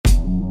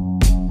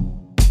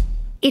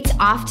It's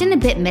often a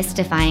bit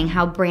mystifying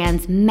how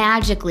brands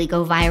magically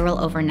go viral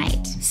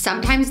overnight.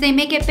 Sometimes they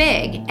make it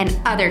big, and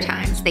other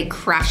times they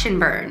crash and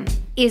burn.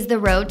 Is the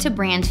road to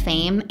brand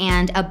fame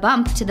and a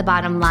bump to the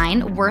bottom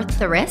line worth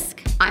the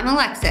risk? I'm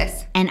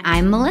Alexis. And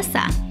I'm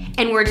Melissa.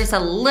 And we're just a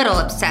little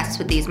obsessed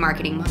with these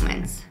marketing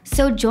moments.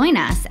 So join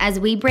us as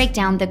we break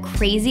down the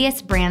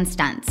craziest brand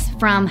stunts,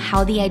 from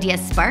how the idea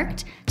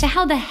sparked to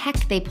how the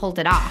heck they pulled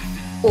it off.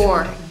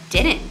 Or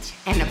didn't.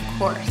 And of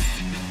course,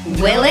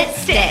 will it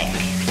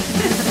stick?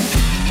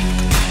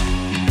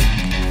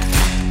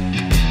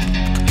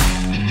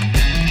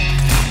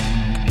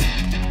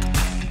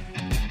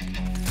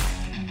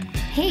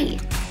 Hey.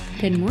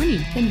 Good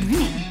morning. Good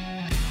morning.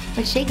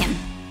 What's shaking?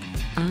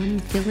 I'm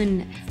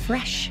feeling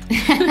fresh.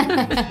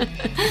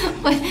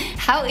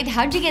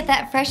 How'd you get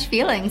that fresh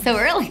feeling so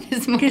early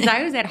this morning? Because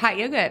I was at hot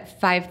yoga at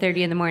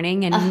 5:30 in the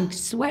morning and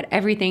sweat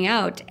everything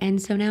out.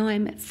 And so now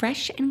I'm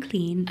fresh and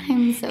clean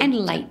and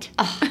light.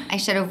 I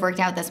should have worked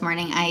out this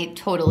morning. I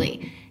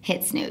totally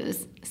hit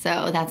snooze.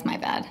 So that's my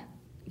bad.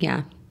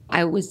 Yeah.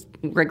 I was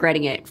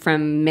regretting it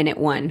from minute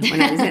one when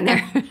I was in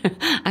there.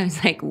 I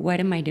was like, what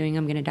am I doing?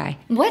 I'm going to die.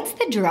 What's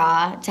the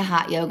draw to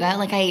hot yoga?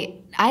 Like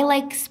I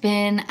like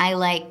spin. I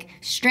like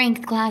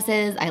strength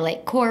classes. I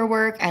like core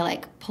work. I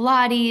like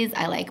Pilates.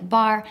 I like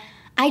bar.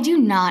 I do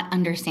not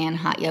understand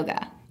hot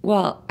yoga.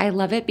 Well, I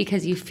love it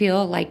because you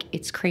feel like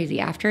it's crazy.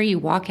 After you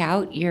walk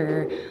out,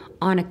 you're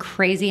on a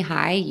crazy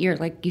high. You're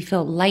like, you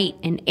feel light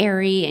and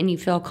airy and you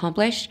feel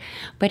accomplished,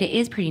 but it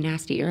is pretty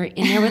nasty. You're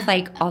in there with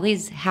like all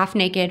these half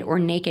naked or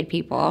naked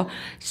people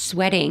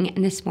sweating.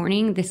 And this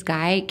morning, this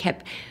guy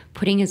kept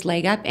putting his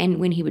leg up, and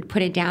when he would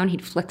put it down,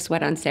 he'd flick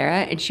sweat on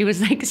Sarah, and she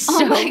was like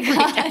so freaked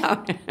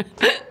out.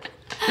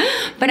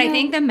 But I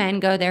think the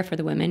men go there for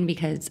the women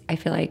because I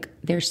feel like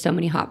there's so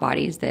many hot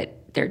bodies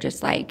that they're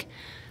just like,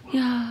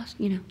 yeah,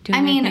 doing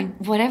I mean, thing.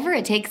 Whatever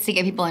it takes to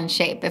get people in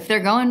shape. If they're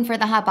going for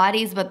the hot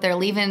bodies, but they're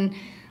leaving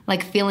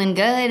like feeling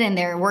good and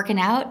they're working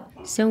out.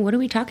 So what are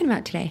we talking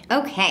about today?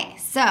 Okay,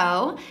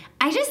 so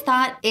I just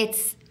thought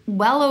it's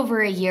well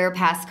over a year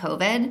past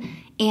COVID,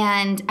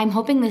 and I'm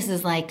hoping this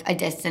is like a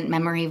distant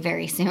memory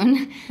very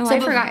soon. Oh, so I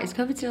forgot. Does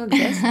COVID still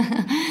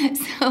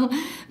exist? So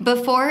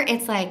before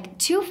it's like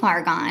too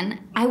far gone,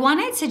 I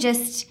wanted to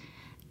just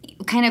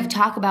kind of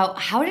talk about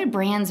how did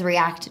brands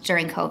react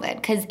during COVID,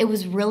 because it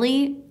was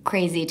really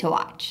crazy to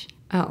watch.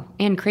 Oh,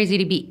 and crazy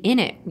to be in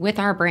it with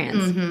our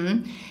brands.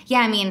 Mm-hmm. Yeah,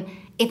 I mean,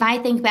 if I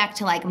think back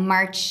to like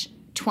March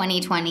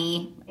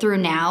 2020 through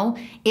now,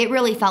 it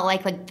really felt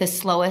like the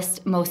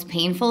slowest, most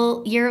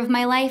painful year of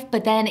my life.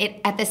 But then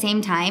at the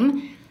same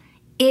time,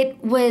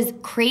 it was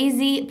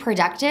crazy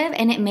productive,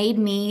 and it made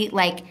me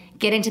like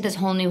get into this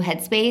whole new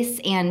headspace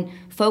and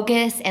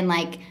focus, and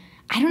like,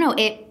 I don't know,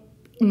 it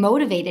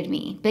motivated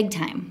me big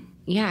time.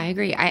 Yeah, I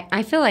agree.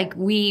 I feel like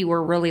we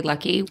were really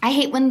lucky. I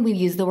hate when we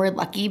use the word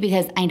lucky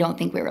because I don't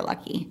think we were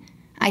lucky.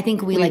 I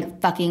think we like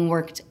fucking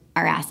worked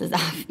our asses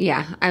off.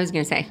 Yeah, I was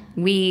going to say,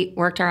 we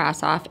worked our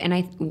ass off,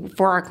 and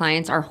for our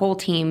clients, our whole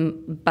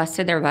team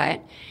busted their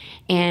butt,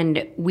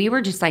 and we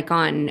were just like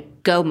on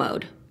go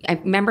mode. I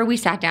remember we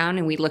sat down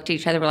and we looked at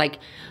each other, we're like,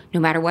 no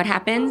matter what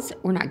happens,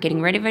 we're not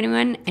getting rid of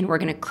anyone, and we're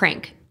going to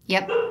crank.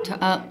 Yep.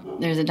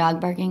 There's a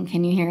dog barking.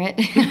 Can you hear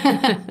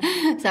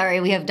it? Sorry,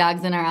 we have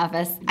dogs in our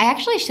office. I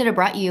actually should have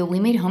brought you, we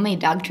made homemade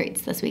dog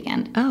treats this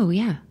weekend. Oh,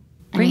 yeah.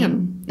 Bring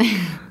them.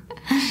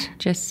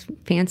 Just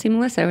fancy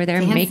Melissa over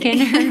there making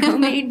her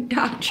homemade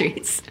dog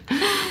treats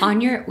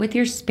with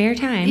your spare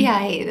time. Yeah,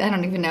 I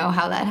don't even know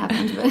how that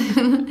happened,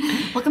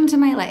 but welcome to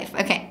my life.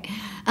 Okay.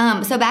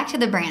 So back to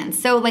the brands.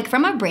 So like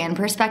from a brand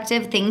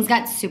perspective, things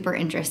got super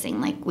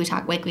interesting. Like we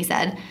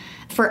said,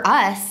 for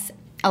us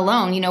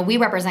alone, we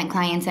represent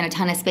clients in a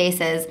ton of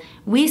spaces.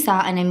 We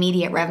saw an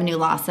immediate revenue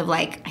loss of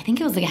I think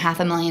it was like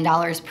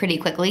 $500,000 pretty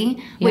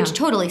quickly, which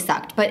totally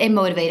sucked, but it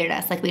motivated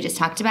us like we just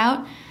talked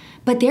about.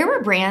 But there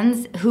were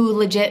brands who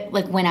legit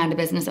went out of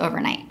business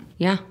overnight.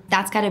 Yeah.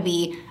 That's got to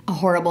be a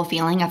horrible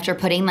feeling after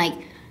putting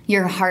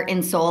your heart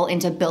and soul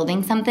into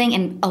building something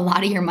and a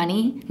lot of your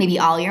money, maybe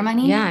all your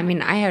money. Yeah, I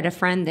mean, I had a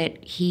friend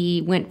that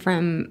he went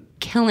from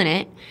killing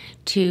it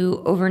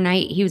to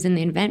overnight, he was in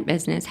the event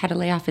business, had to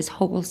lay off his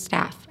whole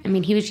staff. I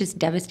mean, he was just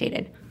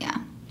devastated. Yeah,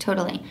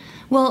 totally.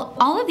 Well,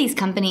 all of these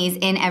companies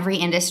in every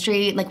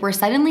industry, were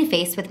suddenly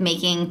faced with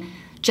making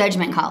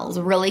judgment calls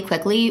really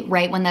quickly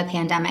right when the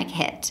pandemic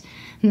hit.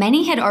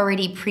 Many had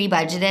already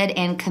pre-budgeted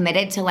and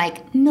committed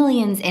to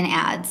millions in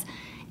ads.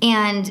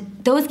 And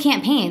those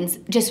campaigns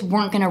just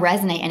weren't going to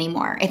resonate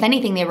anymore. If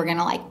anything, they were going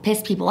to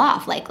piss people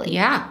off likely.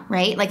 Yeah.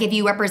 Right? If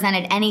you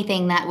represented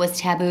anything that was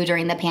taboo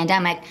during the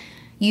pandemic,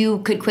 you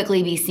could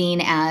quickly be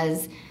seen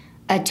as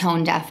a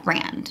tone-deaf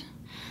brand.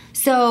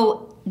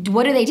 So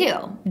what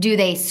do? Do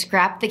they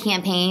scrap the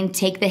campaign,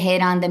 take the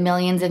hit on the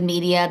millions of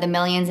media, the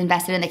millions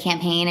invested in the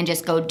campaign, and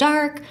just go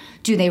dark?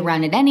 Do they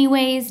run it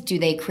anyways? Do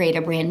they create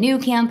a brand new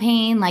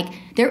campaign?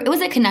 It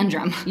was a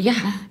conundrum.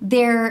 Yeah.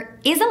 There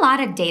is a lot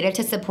of data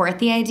to support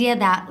the idea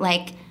that,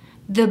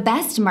 the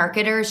best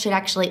marketers should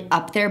actually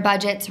up their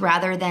budgets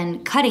rather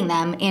than cutting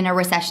them in a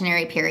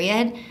recessionary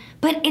period.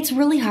 But it's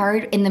really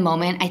hard in the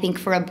moment, I think,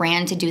 for a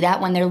brand to do that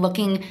when they're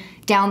looking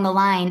down the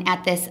line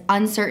at this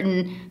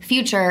uncertain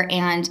future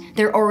and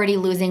they're already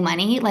losing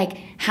money. Like,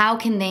 how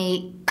can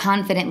they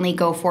confidently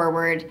go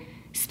forward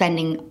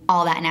spending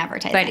all that in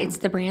advertising? But it's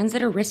the brands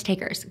that are risk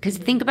takers. Because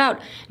think about,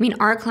 I mean,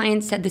 our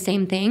clients said the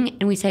same thing,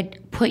 and we said,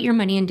 put your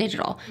money in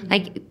digital.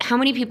 Like, how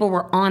many people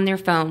were on their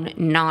phone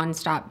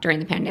nonstop during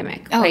the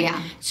pandemic? Oh, like,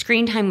 yeah.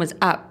 Screen time was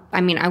up. I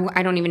mean,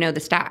 I don't even know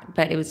the stat,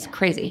 but it was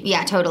crazy.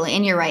 Yeah, totally.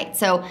 And you're right.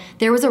 So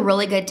there was a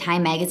really good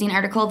Time Magazine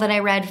article that I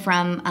read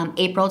from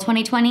April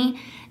 2020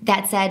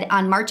 that said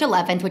on March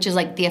 11th, which is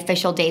like the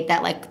official date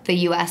that like the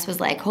US was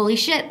like, holy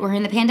shit, we're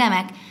in the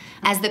pandemic.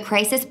 As the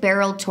crisis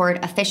barreled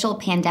toward official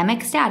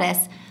pandemic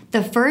status,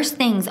 the first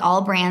things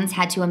all brands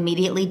had to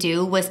immediately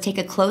do was take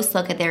a close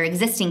look at their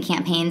existing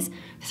campaigns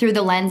through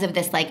the lens of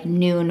this like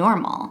new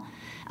normal.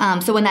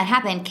 So when that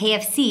happened,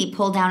 KFC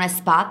pulled down a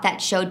spot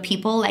that showed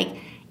people like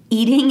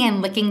eating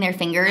and licking their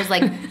fingers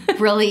like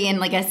really in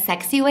like a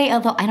sexy way.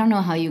 Although I don't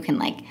know how you can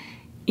like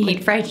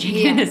Eat fried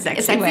chicken in a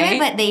sexy way.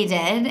 But they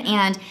did.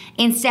 And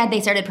instead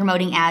they started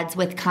promoting ads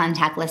with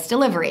contactless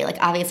delivery. Like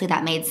obviously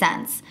that made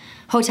sense.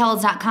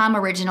 Hotels.com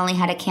originally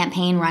had a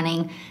campaign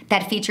running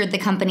that featured the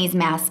company's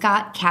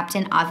mascot,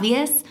 Captain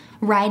Obvious,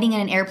 riding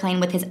in an airplane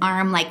with his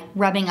arm like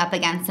rubbing up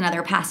against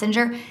another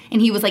passenger,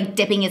 and he was like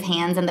dipping his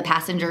hands in the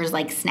passenger's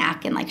like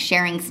snack and like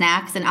sharing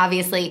snacks, and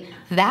obviously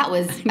that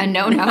was a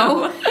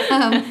no-no.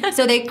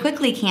 So they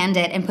quickly canned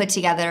it and put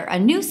together a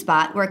new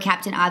spot where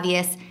Captain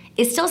Obvious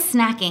is still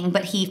snacking,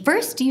 but he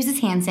first uses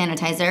hand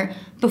sanitizer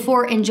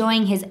before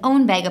enjoying his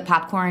own bag of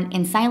popcorn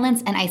in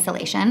silence and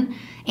isolation.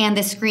 And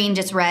the screen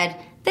just read,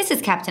 "This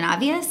is Captain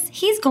Obvious.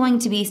 He's going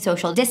to be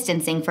social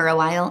distancing for a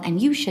while,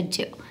 and you should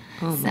too."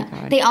 Oh my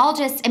God. They all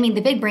just, I mean,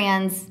 the big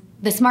brands,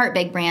 the smart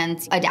big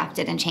brands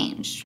adapted and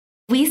changed.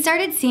 We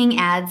started seeing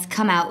ads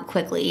come out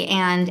quickly,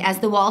 and as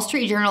the Wall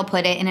Street Journal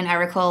put it in an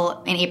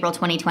article in April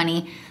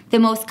 2020, the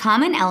most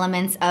common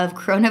elements of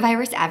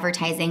coronavirus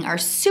advertising are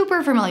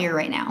super familiar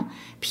right now.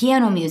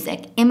 Piano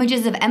music,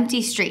 images of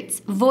empty streets,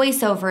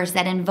 voiceovers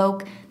that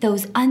invoke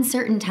those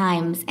uncertain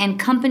times, and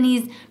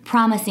companies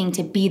promising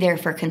to be there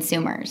for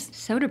consumers.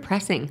 So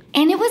depressing.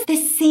 And it was the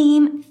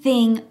same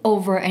thing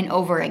over and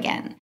over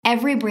again.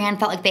 Every brand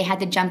felt like they had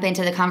to jump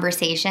into the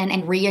conversation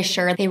and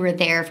reassure they were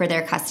there for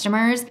their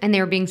customers. And they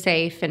were being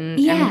safe and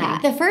Yeah.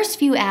 everything. The first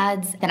few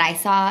ads that I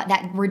saw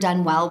that were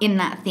done well in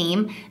that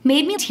theme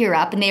made me tear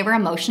up and they were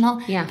emotional.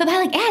 Yeah. But by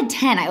like ad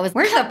 10, I was,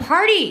 Where's the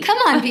party? Come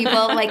on,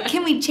 people. Like,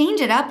 can we change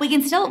it up? We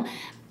can still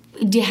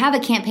have a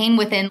campaign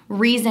within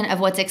reason of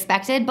what's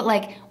expected, but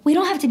like, we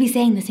don't have to be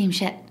saying the same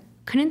shit.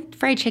 Couldn't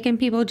fried chicken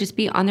people just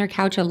be on their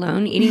couch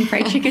alone eating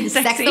fried chicken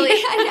sexy? Sexily.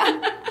 I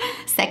know.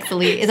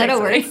 Sexily. Is that a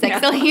word?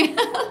 Sexily?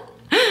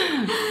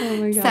 Oh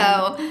my God.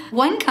 So,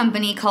 one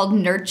company called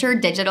Nurture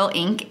Digital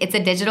Inc., it's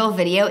a digital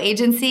video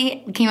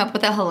agency, came up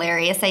with a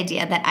hilarious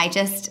idea that I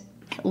just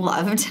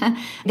loved.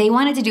 They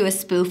wanted to do a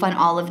spoof on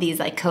all of these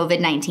like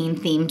COVID-19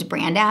 themed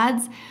brand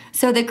ads.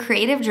 So the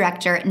creative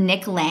director,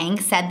 Nick Lang,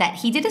 said that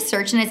he did a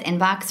search in his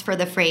inbox for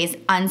the phrase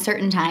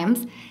uncertain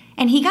times,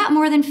 and he got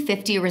more than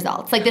 50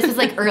 results. Like this was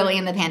like early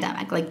in the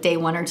pandemic, like day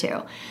 1 or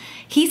 2.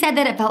 He said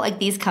that it felt like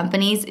these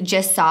companies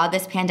just saw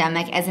this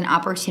pandemic as an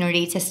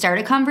opportunity to start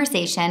a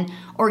conversation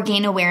or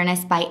gain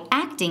awareness by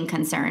acting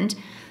concerned.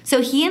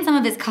 So he and some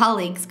of his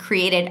colleagues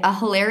created a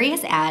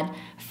hilarious ad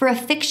for a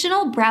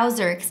fictional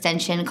browser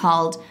extension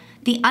called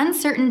the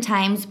Uncertain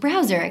Times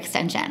Browser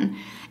Extension.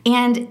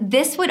 And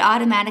this would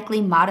automatically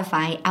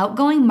modify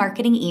outgoing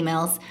marketing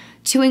emails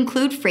to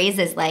include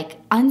phrases like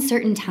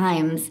uncertain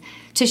times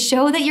to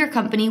show that your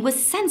company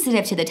was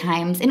sensitive to the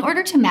times in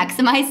order to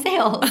maximize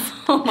sales.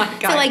 Oh my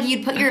God. So like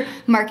you'd put your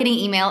marketing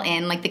email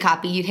in, like the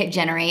copy, you'd hit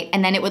generate,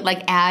 and then it would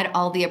like add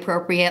all the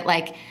appropriate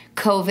like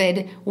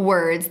COVID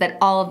words that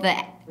all of the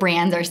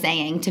brands are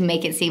saying to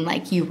make it seem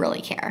like you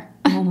really care.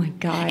 Oh my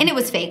God. And it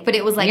was fake, but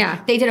it was like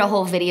Yeah. they did a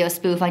whole video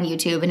spoof on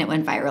YouTube and it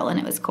went viral and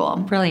it was cool.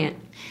 Brilliant.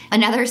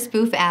 Another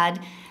spoof ad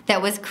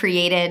that was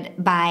created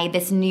by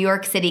this New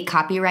York City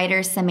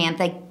copywriter,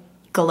 Samantha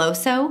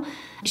Galoso.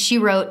 She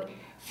wrote,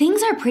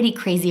 "Things are pretty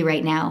crazy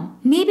right now.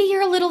 Maybe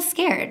you're a little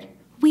scared.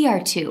 We are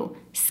too.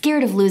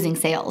 Scared of losing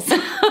sales."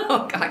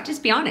 Oh God,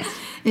 just be honest.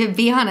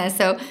 Be honest.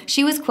 So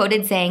she was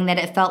quoted saying that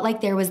it felt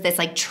like there was this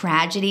like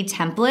tragedy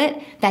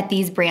template that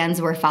these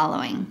brands were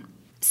following.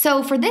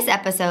 So for this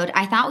episode,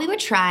 I thought we would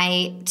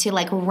try to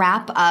like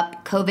wrap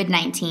up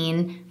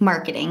COVID-19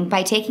 marketing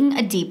by taking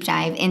a deep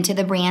dive into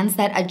the brands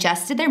that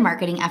adjusted their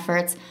marketing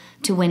efforts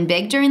to win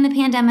big during the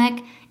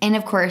pandemic, and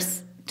of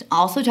course, to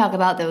also talk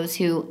about those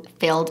who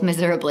failed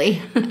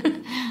miserably.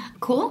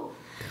 Cool?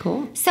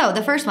 Cool. So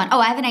the first one,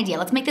 I have an idea.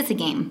 Let's make this a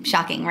game.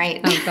 Shocking,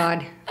 right? Oh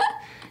God.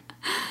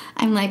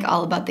 I'm like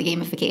all about the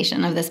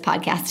gamification of this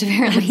podcast,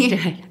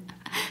 apparently.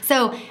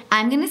 So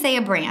I'm going to say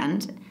a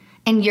brand,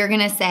 and you're going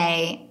to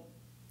say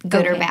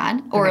good or Okay.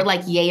 bad, or Okay.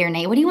 like yay or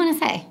nay. What do you want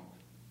to say?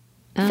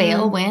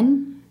 Fail,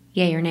 win?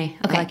 Yay or nay?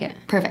 Okay, I like it.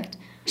 perfect.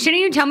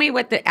 Shouldn't you tell me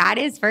what the ad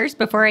is first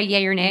before I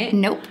yay or nay it?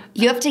 Nope.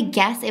 You have to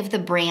guess if the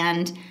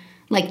brand,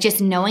 like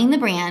just knowing the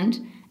brand,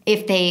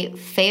 if they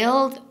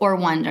failed or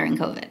won during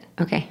COVID.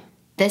 Okay.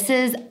 This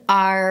is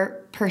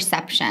our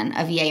perception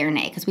of yay or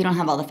nay because we don't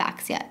have all the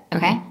facts yet.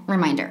 Okay?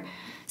 Reminder.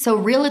 So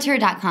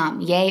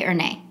Realtor.com, yay or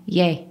nay?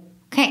 Yay.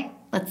 Okay,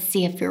 let's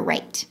see if you're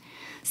right.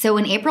 So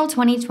in April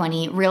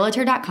 2020,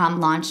 Realtor.com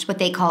launched what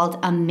they called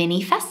a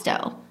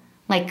manifesto.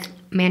 Like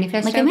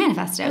Manifesto? a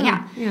manifesto,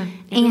 yeah. Yeah.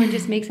 Everyone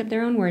just makes up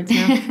their own words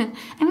now.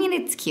 I mean,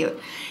 it's cute.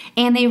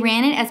 And they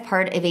ran it as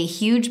part of a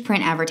huge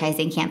print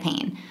advertising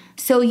campaign.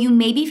 So you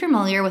may be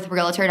familiar with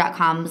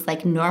Realtor.com's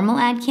like normal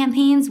ad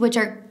campaigns, which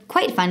are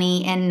quite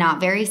funny and not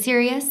very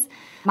serious.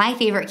 My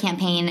favorite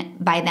campaign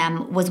by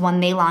them was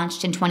one they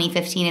launched in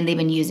 2015 and they've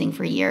been using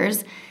for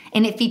years.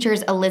 And it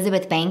features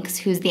Elizabeth Banks,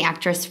 who's the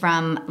actress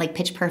from like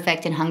Pitch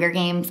Perfect and Hunger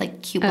Games,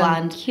 like cute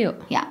blonde.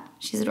 Cute. Yeah,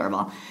 she's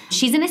adorable.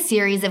 She's in a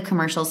series of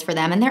commercials for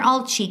them and they're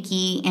all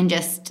cheeky and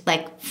just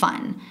like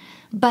fun.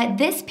 But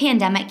this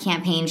pandemic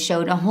campaign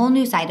showed a whole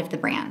new side of the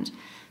brand.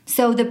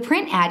 So the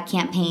print ad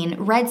campaign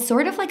read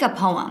sort of like a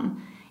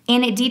poem,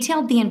 and it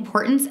detailed the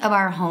importance of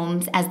our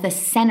homes as the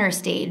center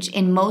stage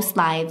in most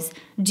lives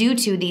due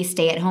to these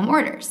stay-at-home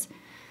orders.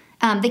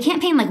 The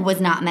campaign was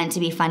not meant to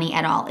be funny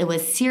at all. It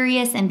was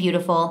serious and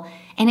beautiful,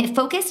 and it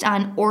focused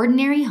on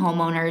ordinary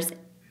homeowners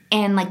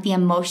and the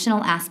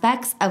emotional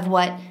aspects of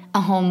what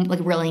a home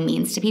really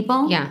means to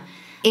people. Yeah.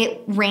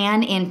 It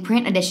ran in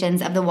print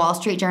editions of the Wall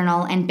Street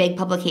Journal and big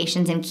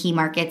publications in key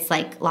markets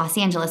like Los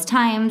Angeles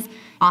Times,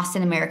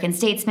 Austin American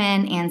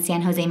Statesman, and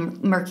San Jose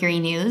Mercury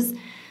News.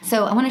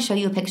 So I want to show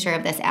you a picture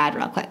of this ad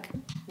real quick.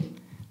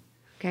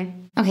 Okay.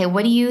 Okay,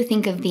 what do you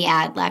think of the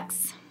ad,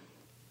 Lex?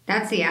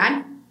 That's the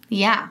ad?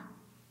 Yeah,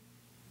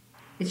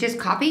 It's just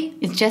copy?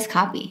 it's just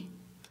copy.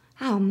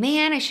 Oh,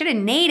 man, I should have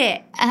made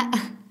it.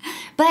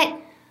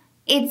 But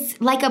it's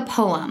like a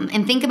poem.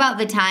 And think about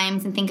the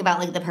times and think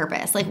about the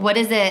purpose. What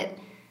is it?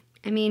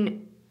 I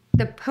mean,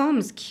 the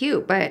poem's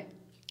cute, but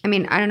I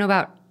don't know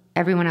about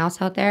everyone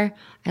else out there.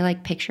 I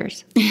like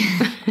pictures.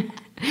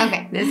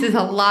 Okay. This is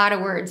a lot of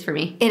words for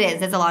me. It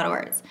is. It's a lot of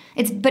words.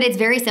 But it's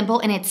very simple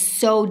and it's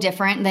so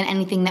different than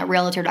anything that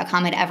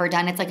Realtor.com had ever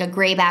done. It's like a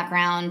gray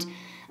background.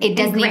 It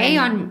doesn't Gray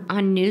even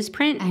on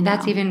newsprint?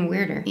 That's even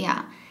weirder.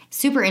 Yeah.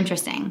 Super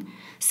interesting.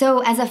 So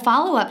as a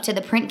follow-up to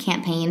the print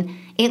campaign,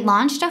 it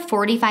launched a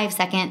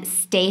 45-second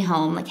stay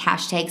home,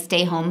 hashtag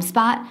stay home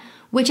spot,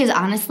 which is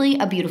honestly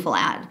a beautiful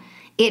ad.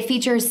 It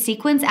features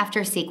sequence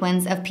after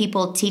sequence of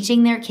people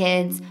teaching their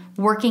kids,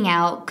 working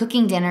out,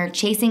 cooking dinner,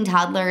 chasing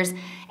toddlers,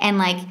 and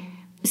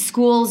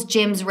schools,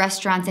 gyms,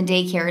 restaurants, and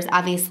daycares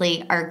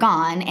obviously are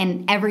gone,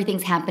 and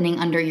everything's happening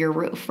under your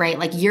roof,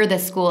 right? You're the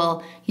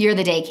school, you're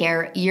the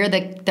daycare, you're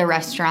the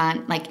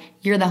restaurant,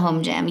 you're the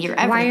home gym, you're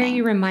everything. Why are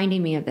you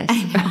reminding me of this?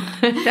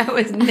 That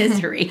was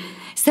misery.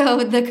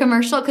 So the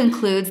commercial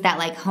concludes that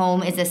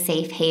home is a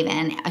safe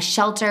haven, a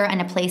shelter,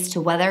 and a place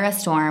to weather a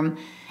storm.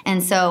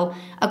 And so,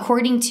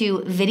 according to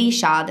Vidhi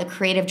Shah, the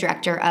creative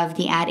director of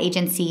the ad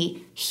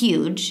agency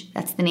Huge,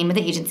 that's the name of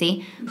the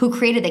agency, who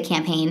created the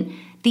campaign,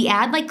 the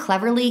ad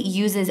cleverly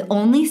uses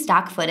only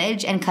stock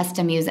footage and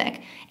custom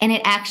music. And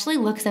it actually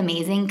looks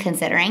amazing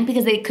considering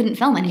because they couldn't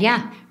film anything,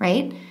 Yeah.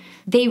 right?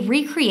 They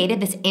recreated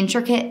this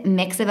intricate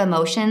mix of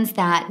emotions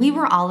that we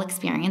were all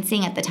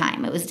experiencing at the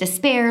time. It was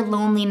despair,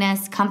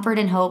 loneliness, comfort,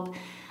 and hope.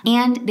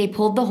 And they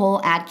pulled the whole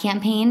ad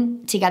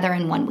campaign together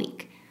in 1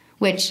 week,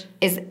 which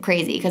is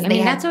crazy because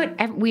that's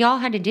what we all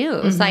had to do.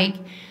 It was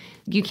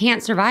you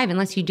can't survive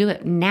unless you do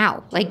it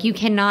now. You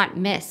cannot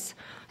miss.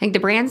 The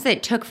brands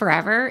that took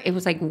forever, it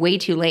was way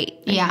too late.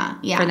 Yeah.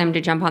 For them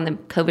to jump on the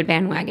COVID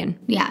bandwagon.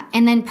 Yeah.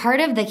 And then part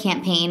of the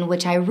campaign,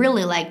 which I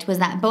really liked, was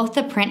that both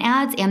the print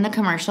ads and the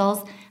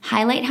commercials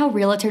highlight how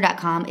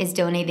Realtor.com is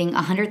donating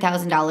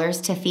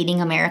 $100,000 to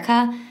Feeding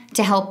America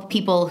to help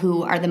people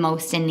who are the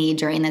most in need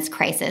during this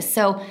crisis.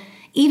 So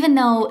even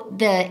though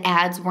the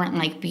ads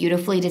weren't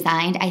beautifully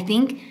designed, I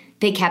think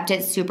they kept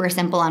it super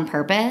simple on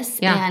purpose.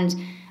 Yeah. And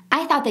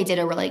I thought they did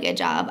a really good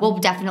job. We'll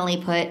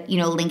definitely put,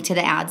 link to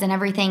the ads and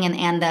everything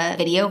and the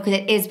video because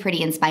it is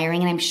pretty inspiring.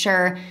 And I'm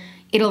sure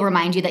it'll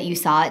remind you that you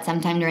saw it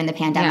sometime during the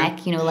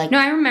pandemic, No,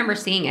 I remember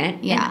seeing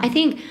it. Yeah. And I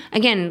think,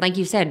 again, like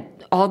you said,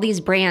 all these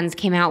brands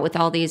came out with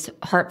all these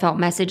heartfelt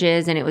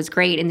messages and it was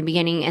great in the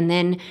beginning. And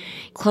then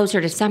closer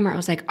to summer, I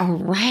was like, all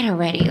right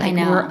already. I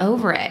know. We're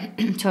over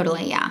it.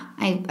 Totally, yeah.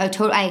 I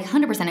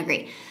 100%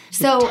 agree.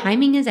 So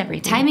timing is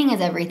everything. Timing is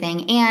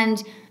everything.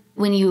 And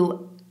when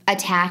you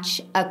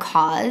attach a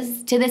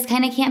cause to this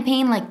kind of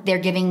campaign, they're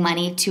giving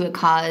money to a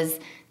cause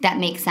that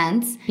makes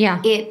sense. Yeah.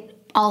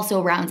 It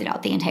also rounded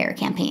out the entire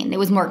campaign. It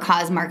was more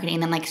cause marketing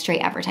than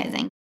straight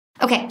advertising.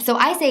 Okay, so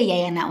I say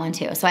yay on that one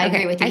too. So I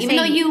agree with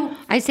you.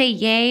 I say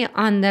yay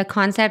on the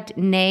concept,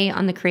 nay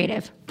on the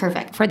creative.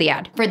 Perfect. For the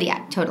ad. For the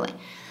ad, totally.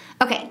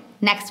 Okay,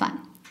 next one.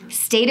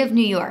 State of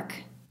New York.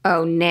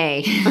 Oh,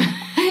 nay.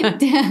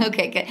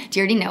 Okay, good. Do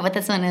you already know what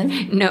this one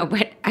is? No,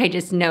 but I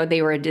just know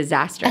they were a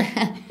disaster.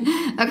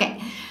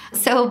 Okay.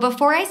 So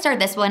before I start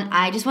this one,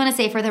 I just want to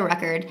say for the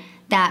record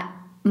that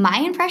my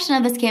impression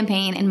of this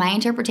campaign and my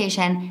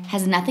interpretation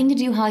has nothing to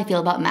do with how I feel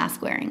about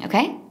mask wearing,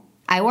 okay?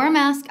 I wore a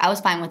mask. I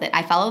was fine with it.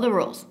 I follow the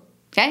rules,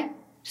 okay?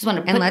 Just want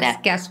to put that. And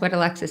let's guess what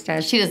Alexis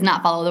does. She does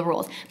not follow the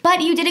rules.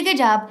 But you did a good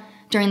job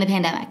during the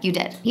pandemic. You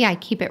did. Yeah, I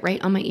keep it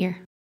right on my ear.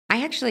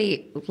 I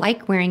actually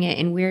like wearing it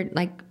in weird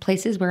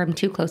places where I'm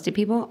too close to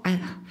people.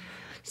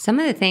 Some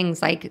of the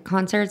things like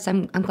concerts,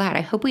 I'm glad.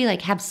 I hope we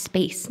have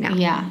space now.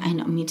 Yeah, I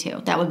know. Me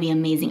too. That would be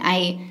amazing.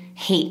 I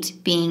hate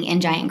being in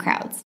giant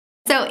crowds.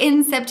 So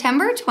in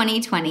September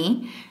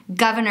 2020,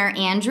 Governor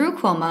Andrew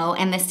Cuomo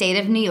and the state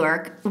of New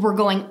York were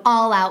going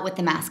all out with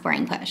the mask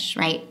wearing push,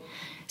 right?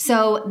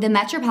 So the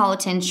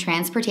Metropolitan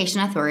Transportation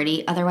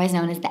Authority, otherwise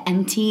known as the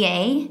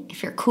MTA,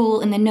 if you're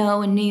cool in the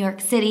know in New York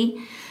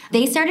City,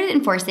 they started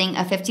enforcing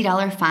a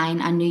 $50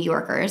 fine on New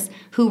Yorkers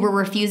who were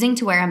refusing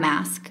to wear a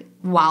mask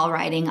while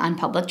riding on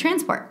public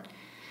transport.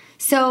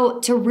 So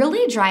to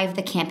really drive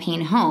the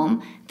campaign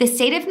home, the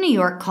state of New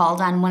York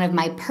called on one of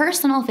my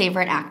personal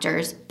favorite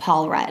actors,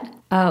 Paul Rudd.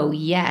 Oh,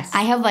 yes.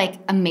 I have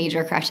a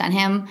major crush on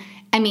him.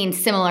 I mean,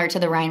 similar to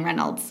the Ryan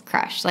Reynolds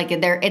crush.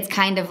 It's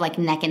kind of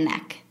neck and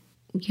neck.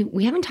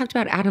 We haven't talked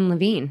about Adam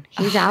Levine.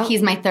 He's out.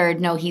 He's my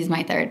third. No, he's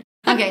my third.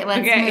 Okay,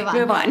 let's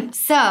move on.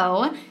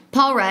 So,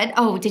 Paul Rudd.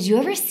 Oh, did you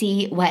ever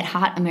see Wet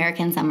Hot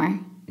American Summer?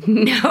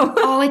 No.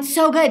 Oh, it's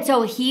so good.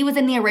 So he was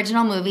in the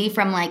original movie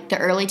from the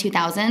early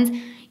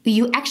 2000s.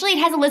 It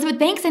has Elizabeth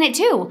Banks in it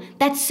too.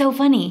 That's so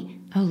funny.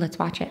 Oh, let's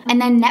watch it. And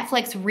then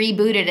Netflix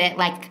rebooted it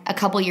a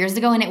couple years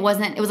ago, and it was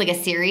a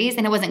series,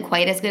 and it wasn't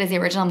quite as good as the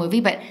original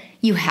movie, but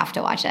you have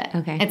to watch it.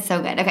 Okay. It's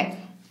so good. Okay.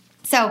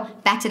 So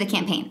back to the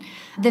campaign.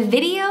 The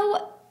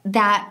video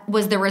that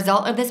was the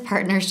result of this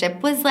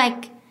partnership was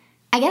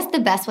I guess the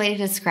best way to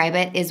describe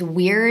it is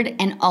weird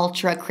and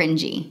ultra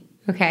cringy.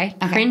 Okay.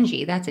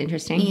 Cringy. That's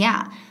interesting.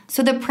 Yeah.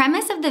 So the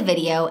premise of the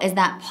video is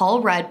that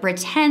Paul Rudd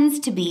pretends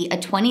to be a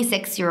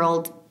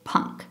 26-year-old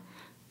punk.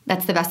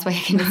 That's the best way I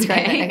can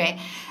describe it. Okay.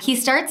 He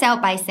starts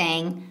out by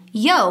saying,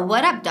 "Yo,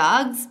 what up,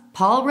 dogs?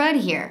 Paul Rudd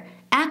here,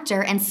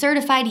 actor and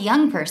certified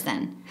young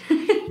person."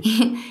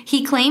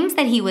 He claims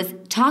that he was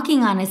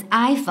talking on his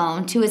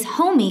iPhone to his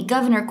homie,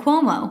 Governor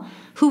Cuomo,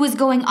 who was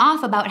going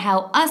off about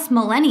how us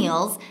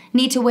millennials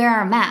need to wear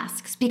our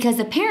masks because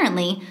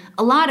apparently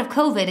a lot of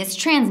COVID is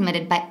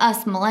transmitted by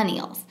us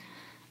millennials.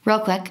 Real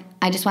quick,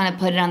 I just want to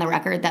put it on the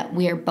record that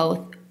we are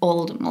both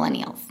old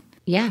millennials.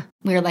 Yeah.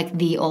 We're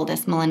the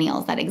oldest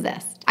millennials that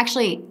exist.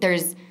 Actually,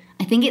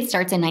 I think it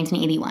starts in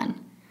 1981.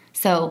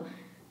 So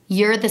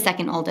you're the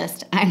second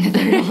oldest. I'm the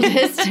third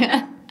oldest.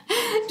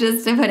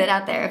 Just to put it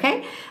out there,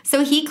 okay?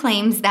 So he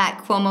claims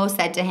that Cuomo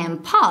said to him,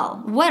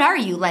 "Paul, what are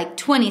you,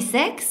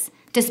 26?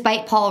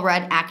 Despite Paul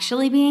Rudd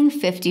actually being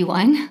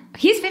 51.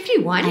 He's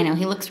 51? I know,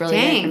 he looks really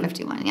good for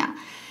 51, yeah.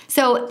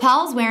 So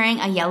Paul's wearing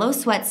a yellow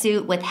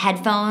sweatsuit with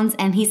headphones,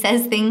 and he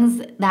says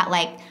things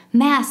that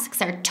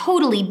masks are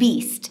totally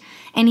beast.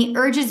 And he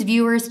urges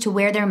viewers to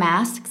wear their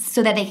masks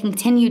so that they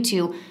continue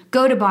to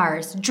go to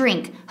bars,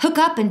 drink, hook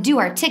up, and do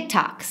our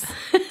TikToks.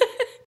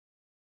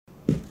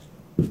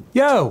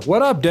 Yo,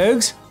 what up,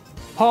 Dogs?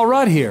 Paul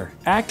Rudd here,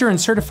 actor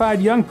and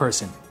certified young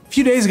person. A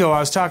few days ago, I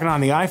was talking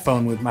on the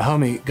iPhone with my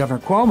homie, Governor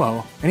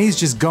Cuomo, and he's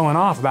just going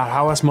off about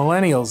how us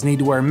millennials need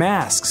to wear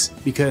masks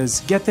because,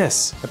 get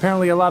this,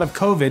 apparently a lot of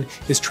COVID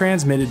is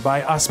transmitted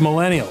by us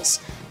millennials.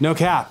 No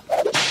cap.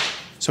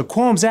 So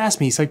Cuomo's asked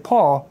me, he's like,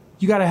 "Paul,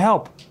 you gotta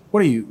help.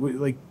 What are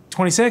you,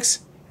 26?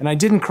 And I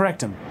didn't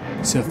correct him.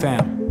 So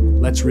fam,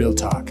 let's real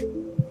talk.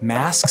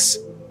 Masks?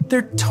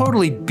 They're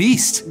totally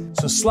beast.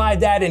 So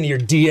slide that into your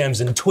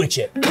DMs and twitch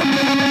it.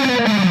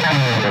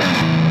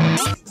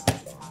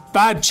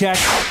 Vibe check.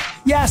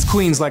 Yes,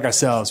 queens like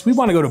ourselves. We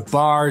want to go to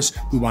bars,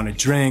 we want to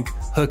drink,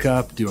 hook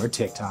up, do our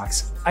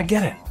TikToks. I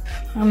get it.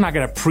 I'm not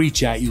gonna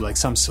preach at you like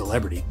some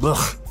celebrity.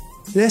 Ugh.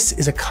 This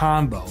is a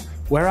combo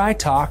where I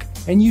talk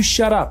and you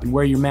shut up and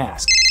wear your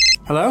mask.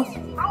 Hello?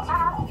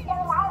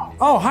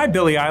 Oh, hi,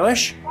 Billie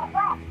Eilish.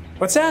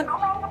 What's that?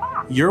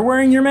 You're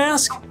wearing your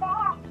mask?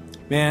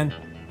 Man,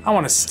 I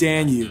want to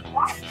stan you.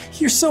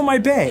 You're so my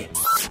bae.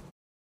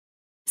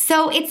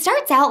 So it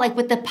starts out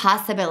with the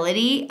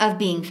possibility of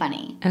being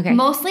funny. Okay.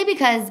 Mostly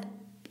because,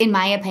 in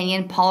my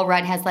opinion, Paul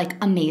Rudd has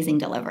amazing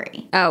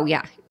delivery. Oh,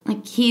 yeah.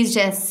 He's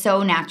just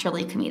so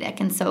naturally comedic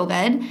and so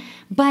good.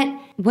 But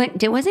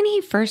wasn't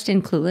he first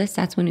in Clueless?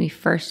 That's when he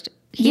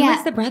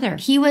was the brother.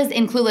 He was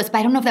in Clueless, but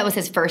I don't know if that was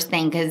his first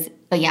thing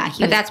but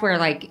that's where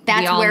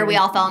we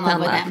all fell in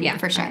love with him. Yeah,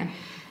 for sure.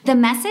 The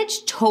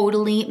message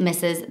totally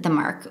misses the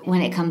mark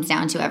when it comes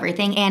down to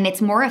everything, and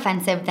it's more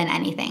offensive than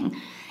anything.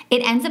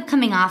 It ends up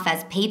coming off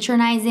as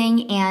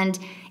patronizing, and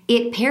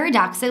it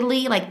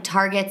paradoxically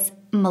targets,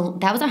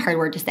 that was a hard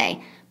word to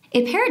say.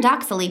 It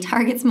paradoxically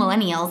targets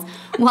millennials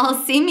while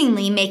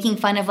seemingly making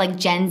fun of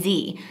Gen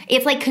Z.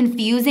 It's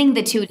confusing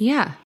the two.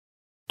 Yeah.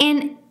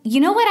 And you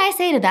know what I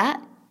say to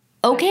that?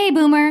 Okay,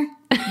 boomer.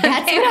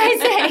 That's what I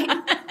say.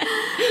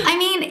 I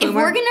mean, if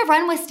we're going to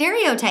run with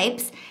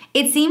stereotypes,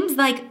 it seems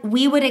like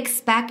we would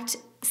expect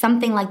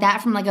something like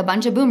that from a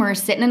bunch of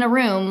boomers sitting in a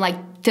room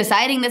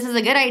deciding this is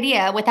a good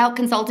idea without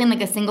consulting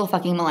a single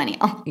fucking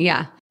millennial.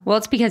 Yeah. Well,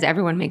 it's because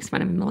everyone makes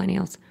fun of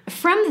millennials.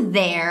 From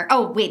there,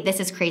 oh, wait, this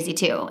is crazy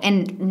too,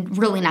 and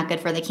really not good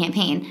for the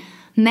campaign.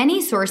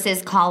 Many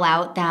sources call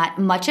out that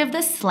much of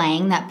the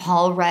slang that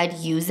Paul Rudd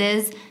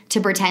uses to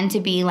pretend to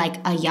be like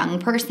a young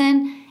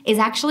person is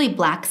actually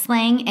Black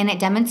slang, and it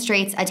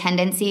demonstrates a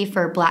tendency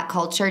for Black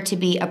culture to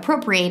be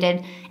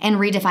appropriated and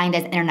redefined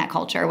as internet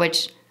culture,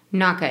 which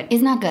Not good.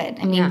 is not good.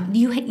 I mean,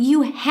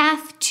 you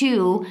have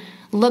to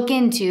look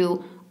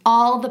into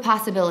all the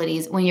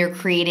possibilities when you're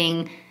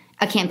creating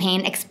a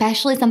campaign,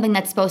 especially something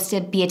that's supposed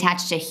to be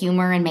attached to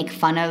humor and make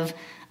fun of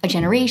a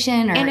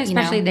generation or, And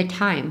especially the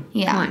time.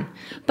 Yeah. Come on.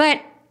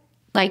 But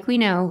like we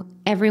know,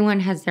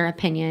 everyone has their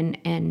opinion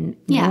and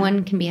Yeah. no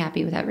one can be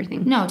happy with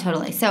everything. No,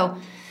 totally. So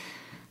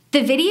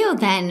the video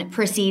then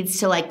proceeds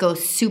to like go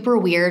super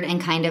weird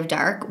and kind of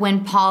dark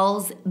when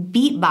Paul's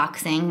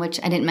beatboxing, which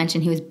I didn't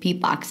mention he was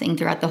beatboxing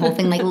throughout the whole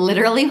thing, like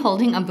literally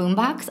holding a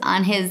boombox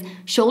on his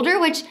shoulder,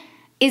 which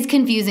is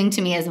confusing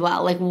to me as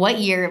well. Like, what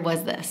year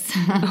was this?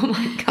 Oh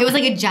my God. It was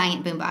like a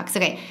giant boombox.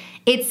 Okay.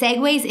 It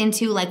segues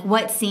into like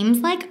what seems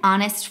like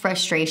honest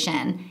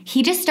frustration.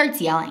 He just starts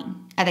yelling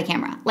at the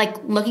camera. Like,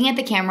 looking at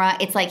the camera,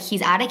 it's like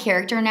he's out of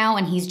character now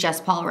and he's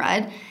just Paul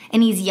Rudd.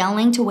 And he's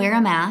yelling to wear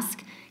a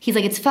mask. He's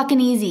like, it's fucking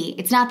easy.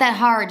 It's not that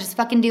hard. Just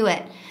fucking do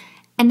it.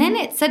 And then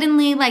it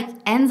suddenly like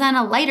ends on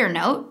a lighter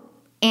note.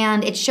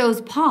 And it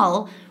shows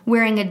Paul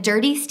wearing a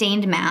dirty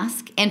stained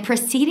mask and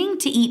proceeding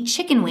to eat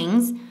chicken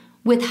wings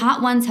with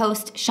Hot Ones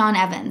host Sean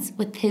Evans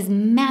with his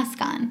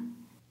mask on.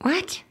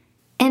 What?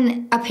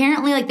 And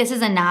apparently, like, this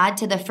is a nod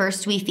to the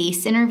First We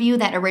Feast interview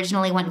that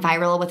originally went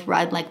viral with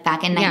Rudd, like,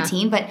 back in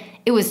 19, but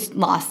it was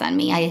lost on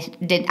me. I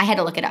had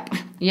to look it up.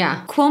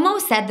 Yeah. Cuomo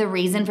said the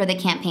reason for the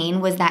campaign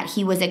was that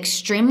he was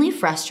extremely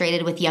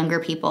frustrated with younger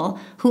people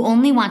who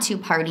only want to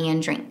party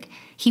and drink.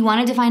 He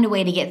wanted to find a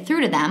way to get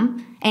through to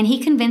them, and he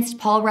convinced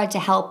Paul Rudd to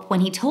help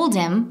when he told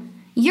him,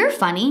 "You're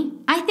funny.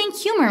 I think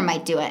humor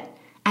might do it.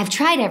 I've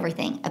tried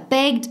everything. I've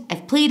begged,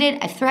 I've pleaded,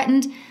 I've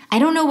threatened. I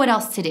don't know what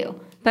else to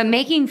do." But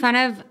making fun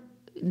of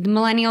the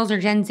millennials or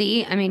Gen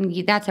Z, I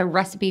mean, that's a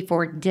recipe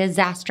for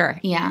disaster.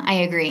 Yeah, I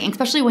agree. And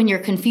especially when you're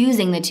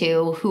confusing the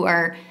two who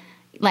are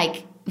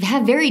like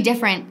have very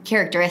different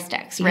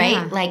characteristics, right?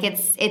 Yeah. Like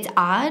it's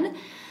odd.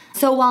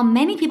 So while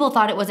many people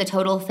thought it was a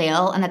total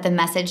fail and that the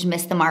message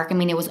missed the mark, I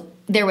mean,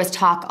 there was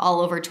talk all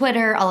over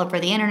Twitter, all over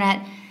the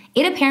internet.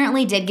 It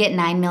apparently did get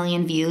 9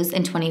 million views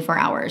in 24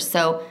 hours.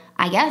 So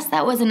I guess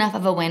that was enough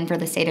of a win for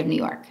the state of New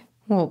York.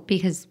 Well,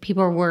 because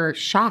people were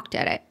shocked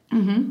at it.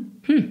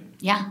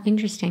 Yeah.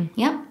 Interesting.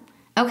 Yep.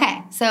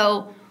 Okay.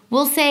 So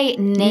we'll say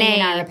nay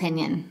in our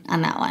opinion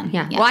on that one.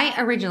 Yeah. Well, I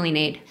originally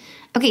nayed.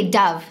 Okay,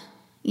 Dove.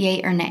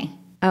 Yay or nay?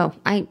 Oh,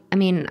 I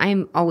mean,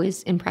 I'm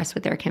always impressed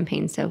with their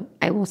campaign, so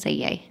I will say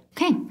yay.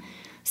 Okay.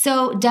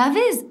 So Dove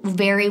is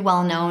very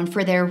well known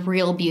for their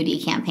real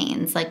beauty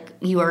campaigns. Like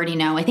you already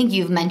know. I think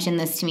you've mentioned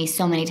this to me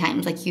so many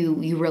times. Like you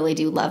really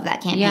do love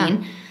that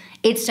campaign. Yeah.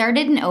 It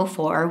started in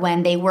 2004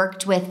 when they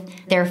worked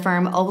with their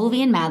firm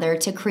Ogilvy and Mather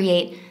to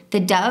create the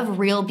Dove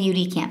Real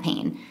Beauty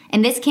campaign.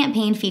 And this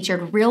campaign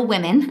featured real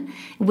women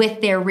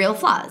with their real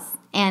flaws.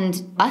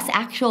 And us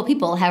actual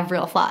people have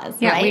real flaws,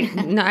 Yeah,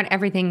 right? not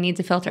everything needs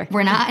a filter.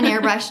 We're not an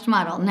airbrushed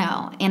model,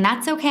 no. And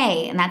that's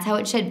okay, and that's how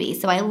it should be.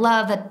 So I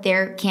love that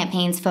their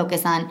campaigns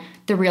focus on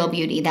the real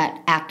beauty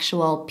that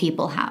actual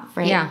people have,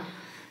 right? Yeah.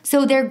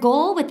 So their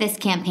goal with this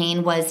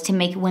campaign was to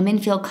make women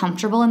feel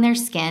comfortable in their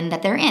skin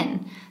that they're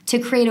in, to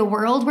create a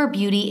world where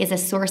beauty is a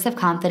source of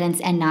confidence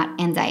and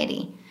not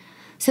anxiety.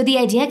 So the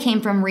idea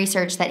came from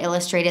research that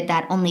illustrated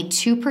that only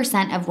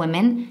 2% of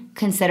women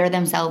consider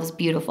themselves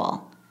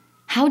beautiful.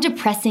 How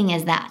depressing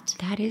is that?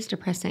 That is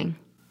depressing.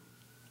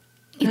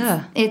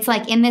 It's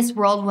like in this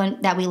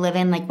world that we live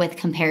in, like with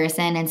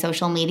comparison and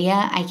social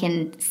media, I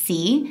can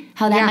see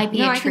how that might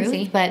be a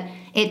truth, but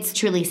it's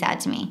truly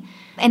sad to me.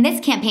 And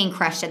this campaign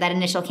crushed it, that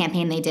initial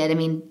campaign they did, I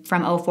mean,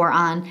 from 2004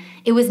 on.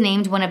 It was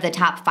named one of the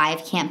top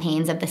 5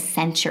 campaigns of the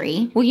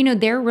century. Well, you know,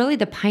 they're really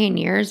the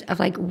pioneers of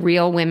like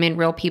real women,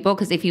 real people.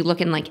 Because if you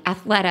look in like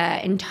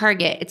Athleta and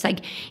Target, it's like,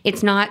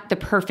 it's not the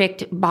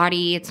perfect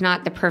body. It's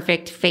not the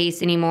perfect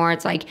face anymore.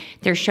 It's like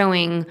they're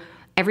showing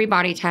every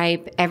body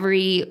type,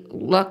 every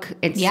look.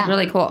 It's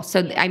really cool.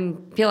 So I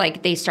feel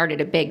like they started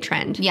a big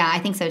trend. Yeah, I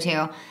think so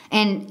too.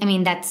 And I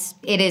mean,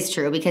 it is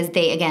true because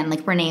they, again,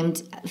 like were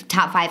named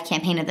top 5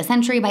 campaign of the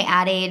century by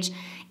Ad Age.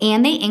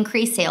 And they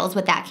increased sales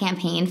with that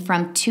campaign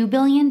from $2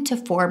 billion to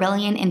 $4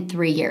 billion in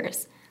 3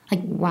 years.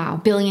 Like, wow.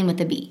 Billion with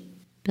a B.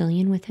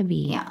 Billion with a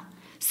B. Yeah.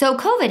 So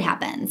COVID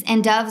happens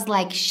and Dove's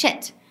like,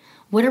 shit,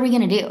 what are we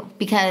going to do?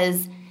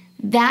 Because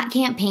that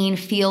campaign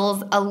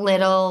feels a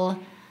little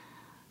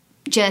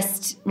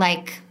just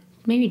like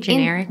maybe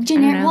generic.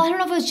 Well, I don't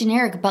know if it was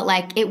generic, but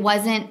like it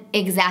wasn't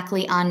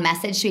exactly on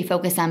message to be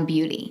focused on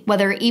beauty,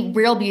 whether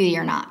real beauty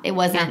or not. It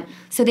wasn't. Yeah.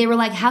 So they were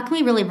like, how can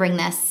we really bring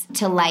this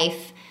to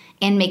life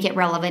and make it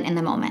relevant in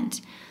the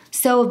moment?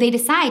 So they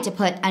decide to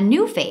put a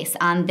new face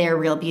on their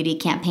real beauty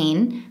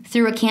campaign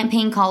through a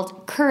campaign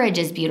called Courage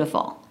is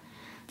Beautiful.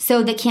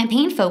 So the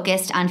campaign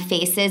focused on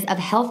faces of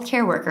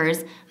healthcare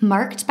workers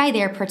marked by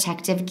their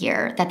protective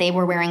gear that they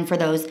were wearing for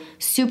those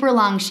super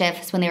long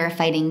shifts when they were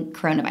fighting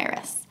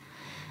coronavirus.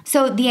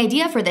 So the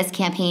idea for this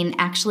campaign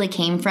actually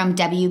came from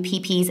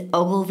WPP's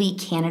Ogilvy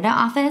Canada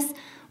office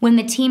when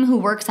the team who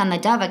works on the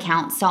Dove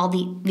account saw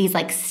these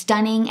like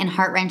stunning and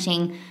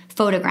heart-wrenching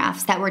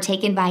photographs that were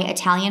taken by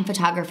Italian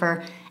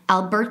photographer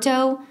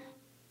Alberto,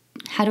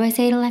 how do I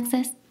say it,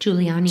 Alexis?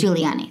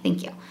 Giuliani,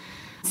 thank you.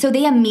 So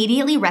they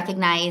immediately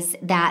recognized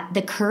that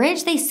the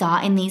courage they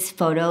saw in these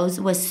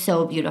photos was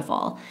so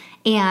beautiful.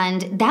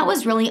 And that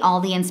was really all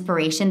the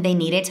inspiration they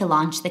needed to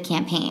launch the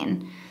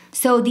campaign.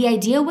 So the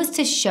idea was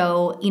to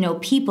show,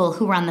 people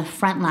who were on the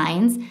front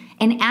lines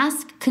and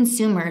ask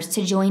consumers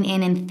to join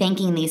in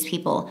thanking these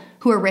people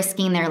who are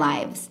risking their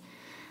lives.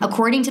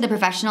 According to the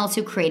professionals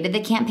who created the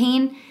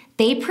campaign,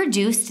 they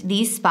produced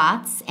these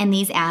spots and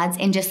these ads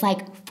in just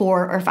like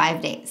 4 or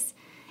 5 days.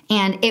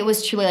 And it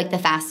was truly like the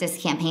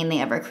fastest campaign they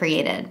ever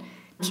created.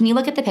 Can you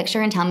look at the picture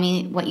and tell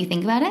me what you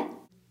think about it?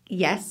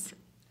 Yes,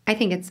 I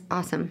think it's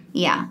awesome.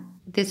 Yeah.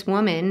 This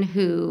woman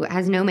who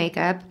has no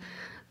makeup,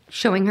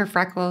 showing her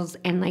freckles,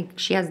 and like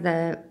she has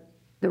the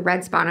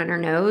red spot on her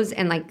nose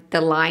and like the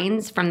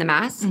lines from the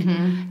mask,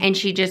 and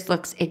she just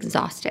looks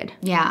exhausted.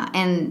 Yeah,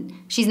 and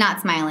she's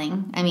not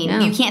smiling. I mean, No.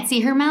 You can't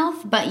see her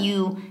mouth, but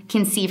you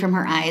can see from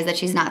her eyes that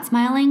she's not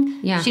smiling.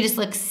 Yeah. She just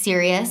looks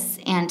serious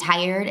and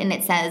tired, and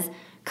it says,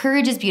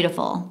 "Courage is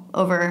beautiful"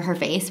 over her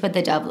face with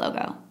the Dove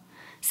logo.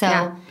 So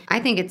Yeah, I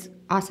think it's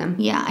awesome.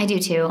 yeah, I do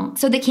too.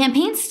 So the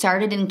campaign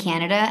started in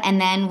Canada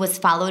and then was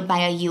followed by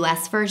a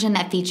US version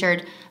that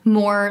featured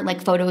more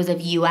like photos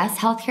of US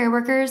healthcare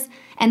workers.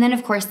 And then,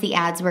 of course, the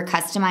ads were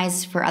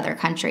customized for other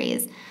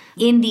countries.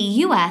 In the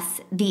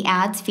US, the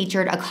ads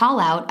featured a call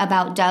out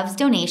about Dove's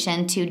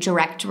donation to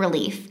Direct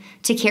Relief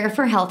to care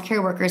for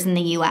healthcare workers in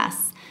the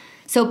US.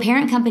 So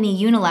parent company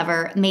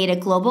Unilever made a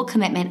global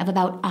commitment of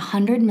about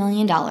 $100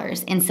 million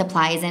in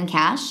supplies and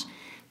cash.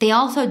 They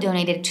also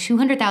donated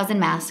 200,000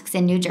 masks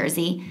in New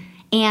Jersey,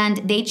 and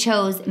they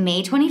chose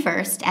May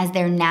 21st as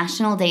their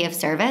National Day of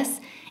Service,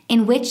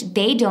 in which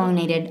they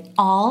donated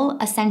all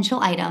essential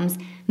items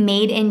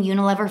made in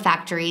Unilever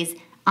factories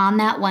on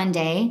that one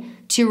day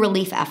to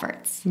relief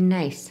efforts.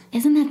 Nice.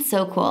 Isn't that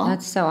so cool?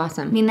 That's so I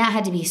awesome. mean, that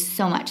had to be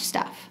so much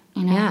stuff,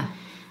 Yeah.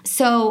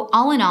 So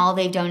all in all,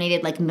 they've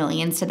donated like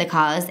millions to the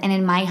cause. And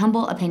in my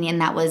humble opinion,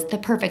 that was the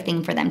perfect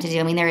thing for them to do.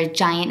 I mean, they're a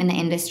giant in the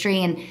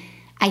industry, and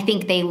I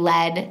think they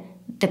led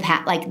the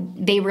path. Like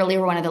they really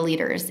were one of the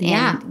leaders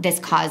in this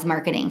cause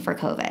marketing for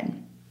COVID.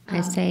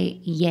 I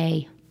say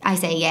yay. I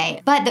say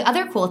yay. But the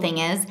other cool thing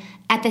is,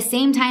 at the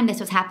same time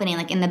this was happening,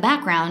 like in the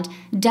background,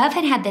 Dove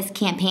had this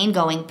campaign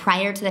going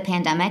prior to the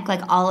pandemic,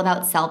 like all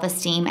about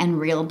self-esteem and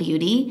real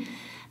beauty.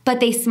 But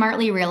they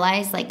smartly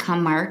realized, like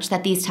come March,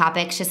 that these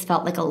topics just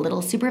felt like a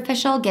little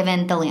superficial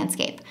given the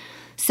landscape.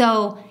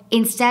 So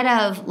instead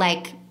of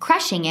like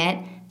crushing it,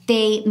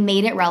 they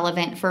made it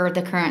relevant for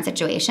the current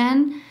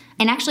situation.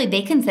 And actually,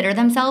 they consider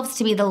themselves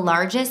to be the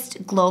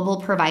largest global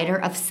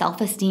provider of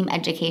self-esteem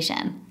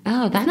education.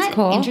 Oh, that's Isn't that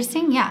cool.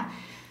 interesting? Yeah.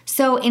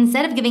 So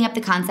instead of giving up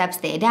the concepts,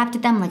 they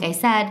adapted them, like I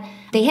said.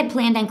 They had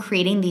planned on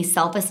creating these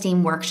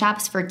self-esteem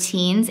workshops for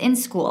teens in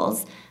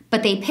schools,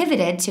 but they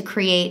pivoted to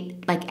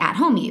create like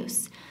at-home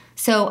use.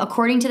 So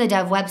according to the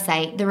Dove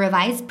website, the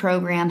revised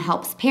program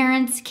helps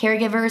parents,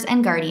 caregivers,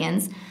 and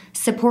guardians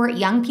support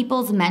young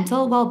people's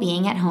mental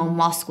well-being at home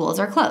while schools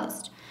are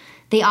closed.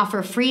 They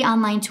offer free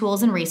online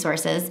tools and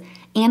resources,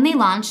 and they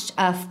launched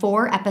a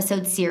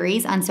 4-episode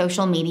series on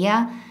social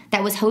media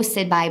that was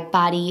hosted by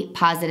body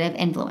positive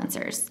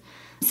influencers.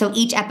 So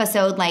each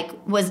episode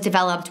was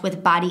developed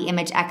with body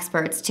image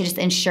experts to just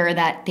ensure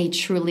that they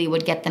truly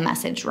would get the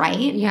message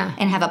right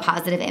and have a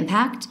positive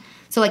impact.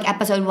 So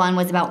episode 1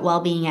 was about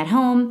well-being at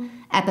home.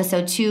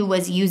 Episode 2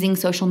 was using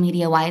social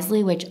media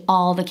wisely, which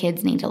all the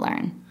kids need to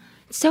learn.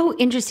 So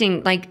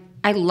interesting.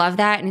 I love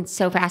that, and it's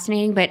so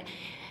fascinating. But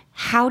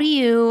how do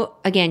you,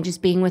 again,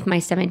 just being with my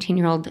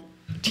 17-year-old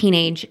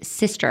teenage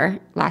sister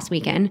last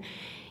weekend,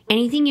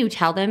 anything you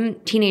tell them,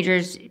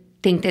 teenagers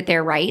think that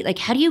they're right.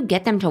 How do you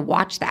get them to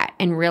watch that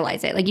and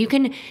realize it? You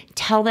can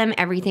tell them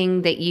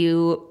everything that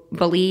you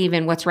believe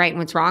and what's right and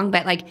what's wrong,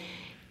 but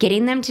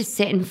getting them to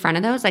sit in front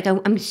of those,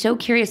 I'm so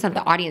curious of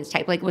the audience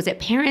type. Was it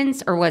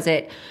parents or was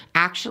it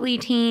actually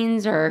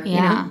teens or, you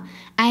know?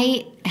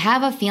 I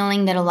have a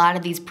feeling that a lot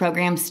of these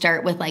programs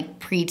start with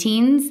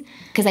preteens,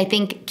 because I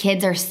think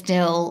kids are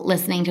still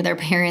listening to their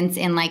parents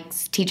and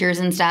teachers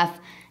and stuff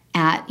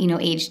at,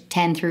 age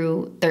 10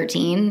 through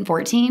 13,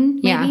 14,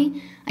 maybe.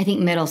 Yeah. I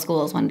think middle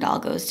school is when it all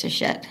goes to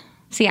shit.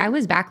 See, I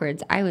was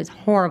backwards. I was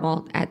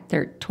horrible at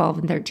 12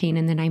 and 13,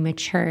 and then I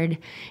matured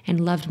and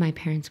loved my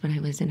parents when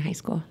I was in high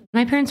school.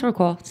 My parents were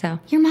cool, so.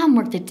 Your mom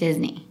worked at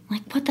Disney.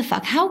 What the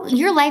fuck? How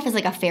your life is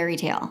like a fairy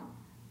tale.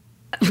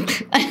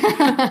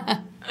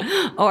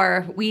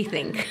 Or we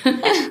think.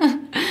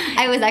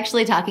 I was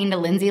actually talking to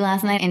Lindsay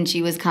last night, and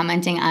she was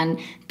commenting on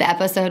the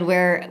episode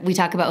where we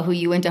talk about who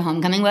you went to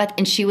homecoming with,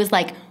 and she was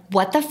like,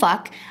 what the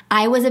fuck?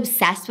 I was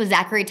obsessed with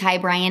Zachary Ty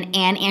Bryan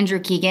and Andrew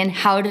Keegan.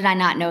 How did I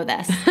not know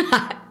this?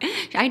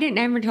 I didn't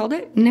ever told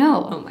it?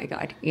 No. Oh my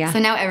God. Yeah. So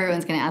now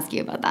everyone's going to ask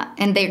you about that.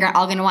 And they're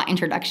all going to want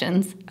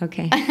introductions.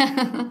 Okay.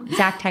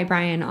 Zach Ty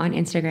Bryan on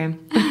Instagram.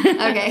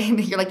 Okay.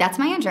 You're like, that's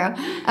my intro.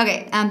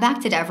 Okay.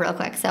 Back to Dove real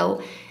quick.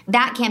 So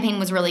that campaign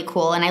was really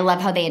cool. And I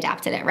love how they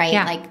adapted it, right?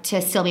 Yeah. Like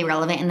to still be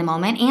relevant in the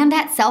moment. And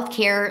that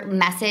self-care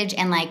message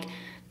and like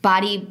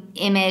body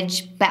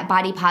image,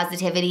 body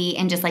positivity,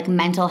 and just like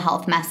mental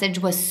health message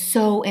was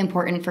so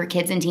important for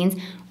kids and teens.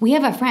 We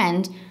have a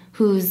friend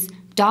whose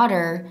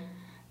daughter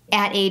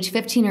at age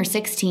 15 or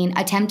 16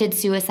 attempted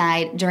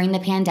suicide during the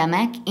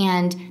pandemic,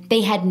 and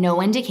they had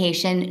no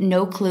indication,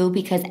 no clue,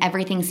 because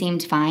everything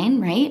seemed fine,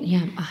 right?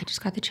 Yeah. Oh, I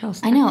just got the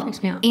chills. I know. That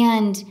freaks me out.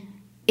 And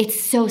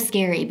it's so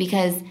scary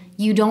because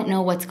you don't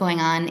know what's going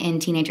on in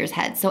teenagers'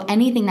 heads. So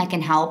anything that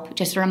can help,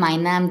 just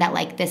remind them that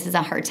like this is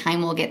a hard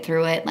time, we'll get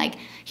through it. Like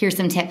here's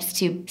some tips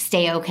to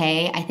stay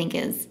okay, I think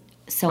is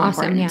so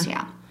Awesome, important.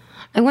 yeah.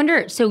 I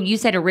wonder, so you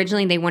said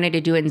originally they wanted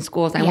to do it in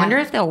schools. I wonder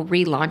if they'll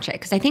relaunch it.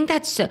 Because I think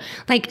that's so,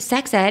 like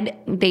sex ed,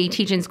 they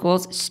teach in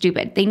schools,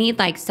 stupid. They need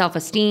like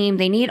self-esteem.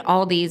 They need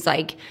all these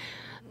like,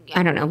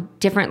 I don't know,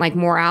 different like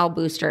morale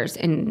boosters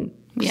in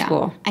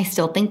school. I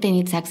still think they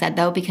need sex ed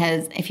though,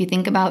 because if you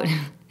think about,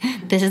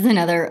 this is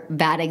another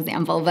bad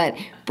example, but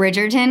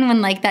Bridgerton,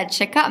 when like that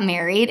chick got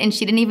married and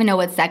she didn't even know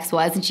what sex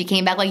was and she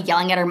came back like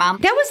yelling at her mom.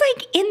 That was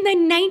like in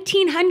the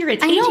 1900s,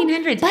 I know,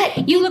 1800s.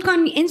 but you look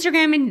on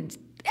Instagram and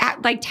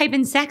like type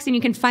in sex and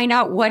you can find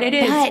out what it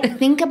is. But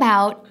think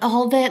about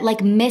all the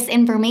like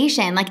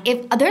misinformation. Like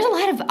if there's a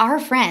lot of our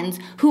friends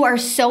who are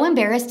so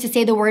embarrassed to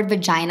say the word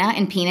vagina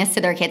and penis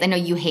to their kids. I know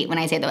you hate when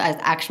I say those as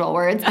actual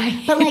words,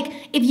 but like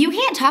if you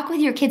can't talk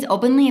with your kids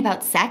openly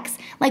about sex,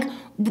 like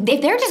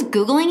if they're just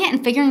Googling it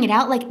and figuring it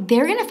out, like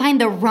they're going to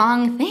find the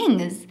wrong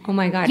things. Oh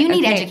my God. You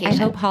need education. I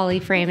hope Holly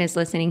Frame is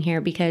listening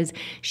here because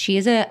she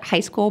is a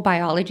high school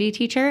biology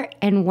teacher.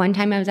 And one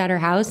time I was at her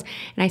house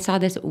and I saw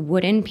this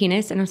wooden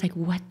penis and I was like,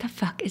 what the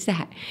fuck is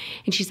that?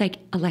 And she's like,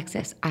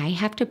 Alexis, I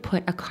have to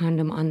put a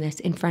condom on this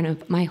in front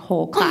of my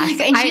whole class. Oh my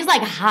God. And she's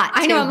like hot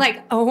too. I know. I'm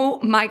like, oh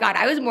my God.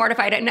 I was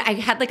mortified. And I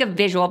had like a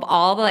visual of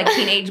all the like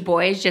teenage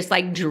boys just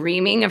like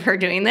dreaming of her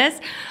doing this.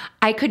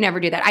 I could never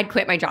do that. I'd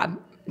quit my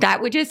job.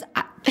 That would just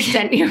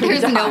send me over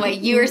There's the no top. way.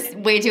 You're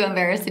way too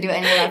embarrassed to do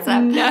any of that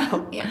stuff.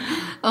 No. Yeah.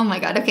 Oh my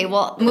God. Okay.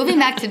 Well, moving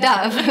back to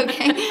Dove.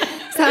 Okay.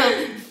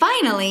 So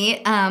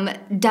finally,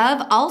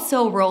 Dove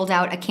also rolled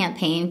out a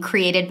campaign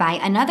created by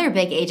another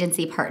big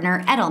agency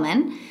partner,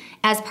 Edelman,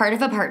 as part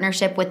of a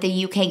partnership with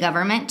the UK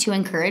government to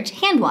encourage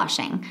hand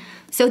washing.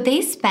 So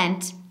they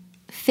spent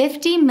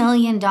 $50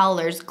 million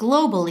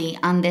globally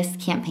on this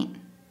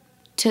campaign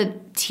to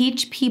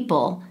teach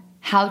people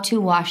how to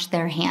wash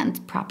their hands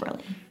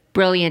properly.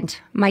 Brilliant.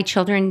 My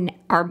children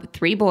are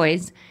 3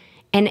 boys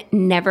and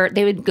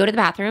they would go to the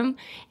bathroom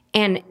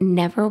and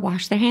never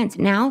wash their hands.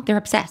 Now they're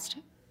obsessed.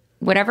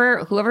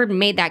 Whoever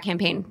made that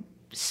campaign,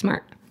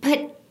 smart.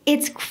 But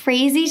it's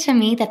crazy to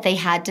me that they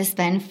had to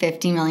spend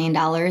 $50 million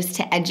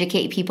to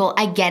educate people.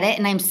 I get it,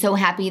 and I'm so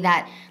happy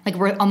that like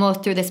we're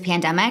almost through this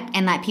pandemic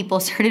and that people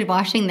started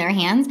washing their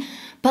hands.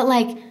 But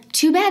like,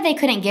 too bad they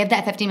couldn't give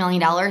that $50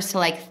 million to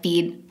like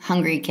feed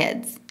hungry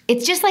kids.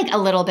 It's just like a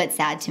little bit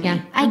sad to me.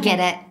 Yeah. I get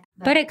it.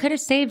 But it could have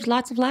saved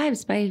lots of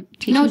lives by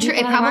teaching No, people true.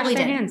 It how to probably wash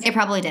their did. hands. It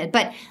probably did.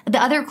 But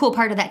the other cool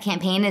part of that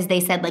campaign is they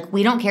said, like,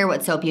 we don't care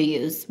what soap you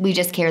use. We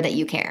just care that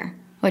you care,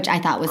 which I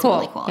thought was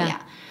really cool.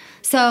 Yeah.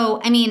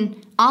 So, I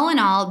mean, all in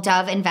all,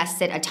 Dove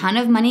invested a ton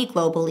of money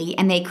globally,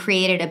 and they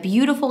created a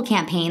beautiful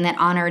campaign that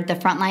honored the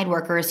frontline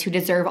workers who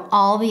deserve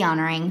all the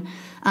honoring.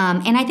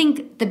 And I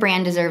think the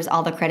brand deserves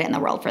all the credit in the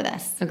world for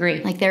this.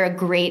 Agree. Like, they're a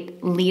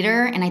great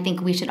leader, and I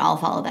think we should all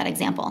follow that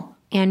example.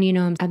 And, you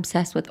know, I'm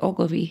obsessed with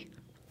Ogilvy.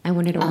 I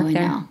wanted to work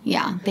there. Know.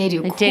 Yeah, they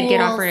do. I did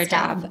get offered a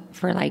job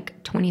for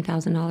like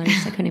 $20,000.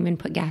 I couldn't even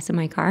put gas in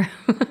my car.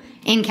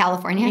 In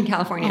California? In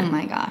California. Oh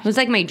my gosh. It was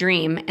like my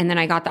dream. And then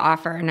I got the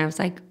offer and I was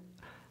like,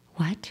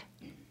 what?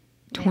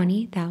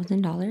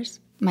 $20,000?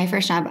 My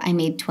first job, I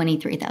made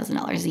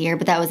 $23,000 a year,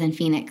 but that was in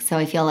Phoenix. So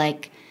I feel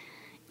like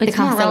It's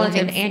more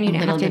relative, living's and you a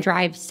have little to bit-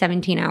 drive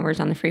 17 hours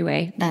on the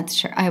freeway. That's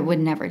true. I would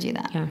never do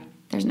that. Yeah.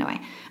 There's no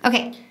way.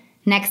 Okay,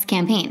 next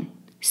campaign.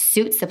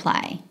 Suit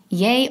supply.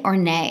 Yay or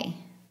nay?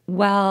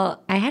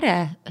 Well, I had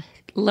a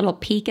little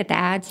peek at the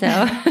ad, so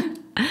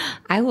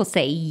I will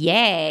say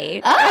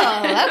yay.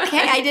 Oh,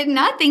 okay. I did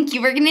not think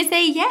you were going to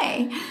say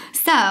yay.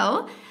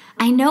 So,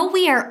 I know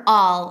we are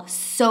all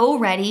so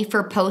ready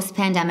for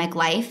post-pandemic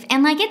life,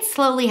 and like it's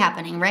slowly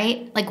happening,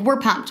 right? Like we're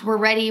pumped, we're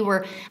ready,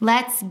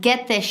 let's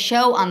get this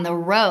show on the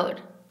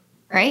road,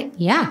 right?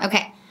 Yeah.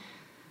 Okay.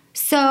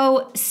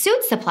 So,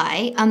 Suit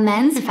Supply, a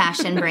men's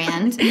fashion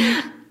brand.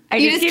 I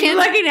You just just keep can't-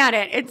 looking at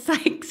it. It's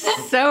like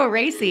so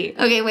racy.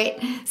 Okay, wait.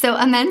 So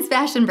a men's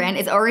fashion brand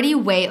is already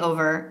way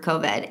over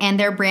COVID, and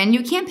their brand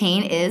new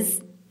campaign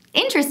is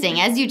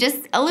interesting, as you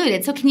just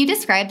alluded. So can you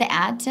describe the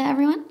ad to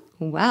everyone?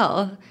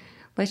 Well,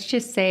 let's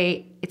just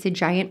say it's a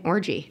giant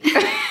orgy.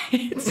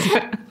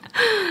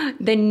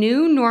 The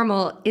new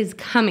normal is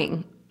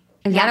coming.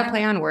 Is Yeah. that a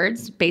play on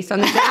words based on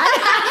this ad?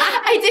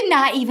 I did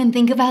not even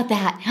think about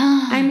that.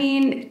 I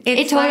mean,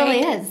 It totally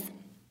is.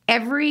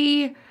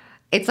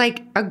 It's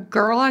like a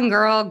girl on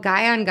girl,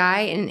 guy on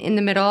guy, and in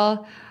the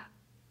middle,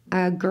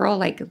 a girl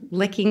like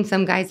licking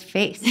some guy's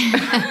face.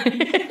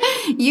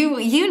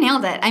 You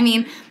nailed it. I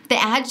mean, the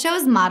ad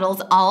shows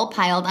models all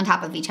piled on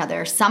top of each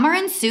other. Some are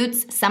in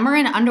suits, some are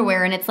in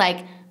underwear, and it's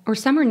like, Or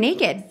some are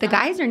naked. The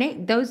guys are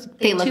naked.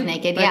 they look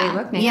naked. Yeah. They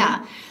look naked.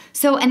 Yeah.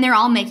 So, and they're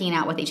all making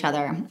out with each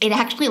other. It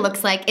actually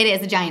looks like it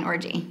is a giant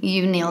orgy.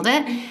 You nailed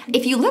it.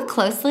 If you look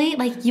closely,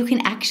 like you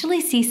can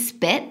actually see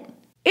spit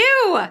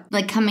Ew!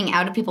 like coming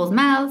out of people's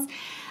mouths.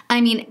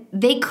 I mean,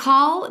 they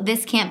call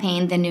this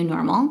campaign the new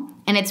normal,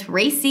 and it's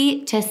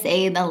racy to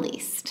say the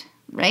least,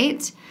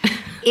 right?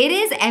 It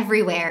is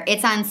everywhere.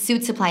 It's on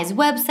Suit Supply's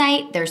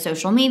website, their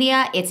social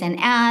media, it's in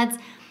ads,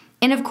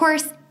 and of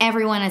course,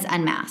 everyone is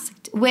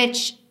unmasked,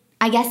 which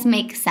I guess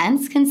makes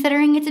sense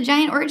considering it's a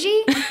giant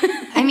orgy.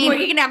 I mean, Well,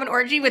 you can have an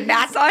orgy with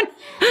masks on?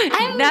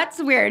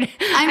 That's weird.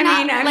 I'm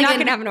not not like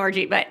going to have an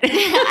orgy, but...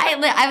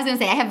 I was going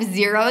to say, I have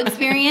zero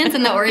experience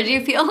in the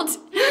orgy field.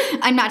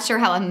 I'm not sure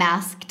how a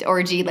masked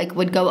orgy like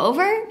would go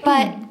over,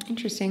 but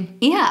Interesting.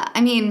 yeah,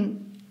 I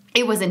mean,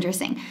 it was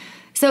interesting.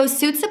 So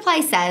Suit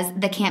Supply says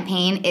the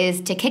campaign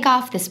is to kick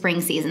off the spring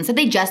season. So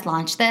they just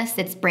launched this.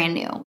 It's brand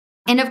new.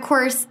 And of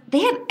course, they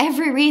have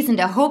every reason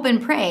to hope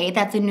and pray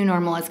that the new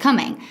normal is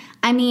coming.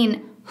 I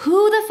mean,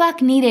 who the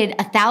fuck needed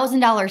a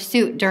 $1,000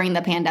 suit during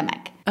the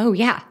pandemic? Oh,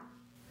 yeah.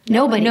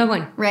 Nobody. No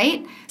one.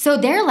 Right? So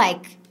they're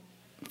like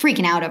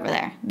freaking out over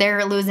there.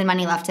 They're losing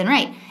money left and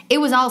right. It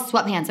was all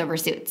sweatpants over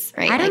suits,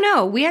 right? I don't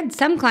know. We had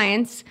some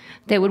clients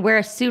that would wear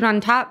a suit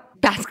on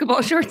top,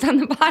 basketball shorts on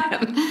the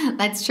bottom.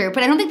 That's true.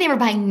 But I don't think they were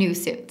buying new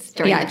suits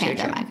during the true,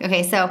 pandemic.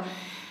 Okay, so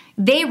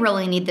they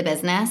really need the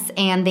business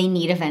and they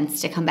need events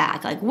to come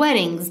back, like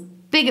weddings,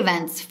 big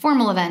events,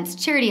 formal events,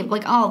 charity,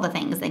 like all the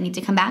things that need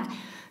to come back.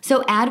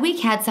 So Adweek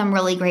had some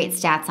really great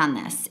stats on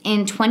this.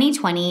 In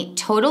 2020,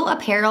 total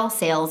apparel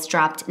sales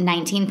dropped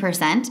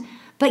 19%.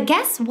 But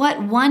guess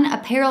what one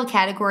apparel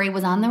category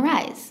was on the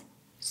rise?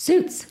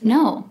 Suits.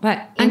 No.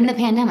 What? In the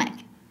pandemic.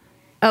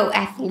 Oh,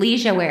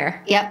 athleisure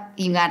wear. Yep,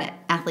 you got it.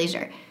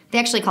 Athleisure. They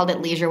actually called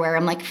it leisure wear.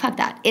 I'm like, fuck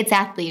that. It's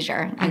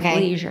athleisure.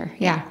 Okay. Athleisure,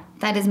 yeah.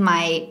 That is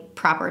my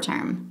proper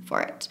term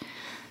for it.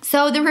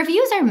 So the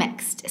reviews are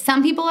mixed.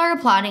 Some people are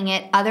applauding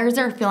it. Others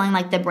are feeling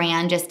like the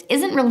brand just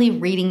isn't really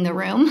reading the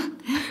room.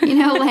 You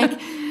know, like,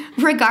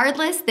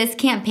 regardless, this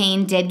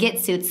campaign did get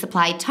Suit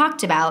Supply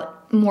talked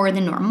about more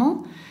than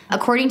normal.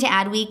 According to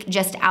Adweek,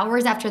 just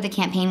hours after the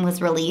campaign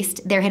was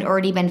released, there had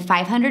already been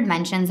 500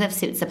 mentions of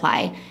Suit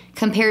Supply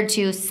compared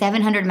to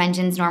 700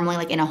 mentions normally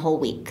like in a whole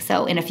week.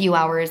 So in a few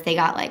hours, they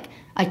got like,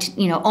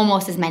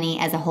 almost as many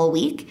as a whole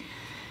week.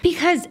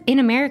 Because in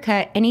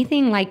America,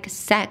 anything like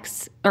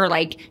sex or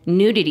like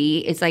nudity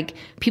is like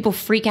people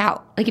freak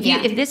out. Like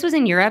if this was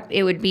in Europe,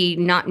 it would be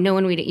no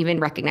one would even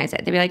recognize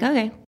it. They'd be like,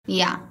 okay.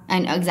 Yeah, I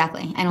know,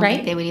 exactly. I don't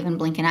think they would even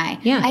blink an eye.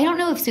 Yeah. I don't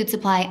know if Suit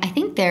Supply, I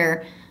think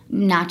they're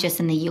not just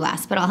in the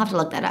US, but I'll have to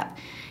look that up.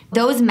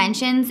 Those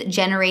mentions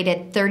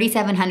generated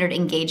 3,700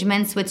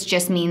 engagements, which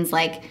just means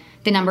like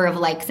the number of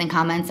likes and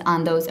comments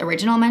on those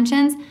original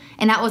mentions.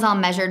 And that was all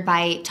measured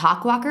by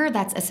Talkwalker.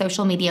 That's a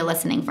social media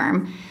listening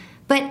firm.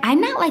 But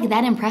I'm not like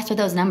that impressed with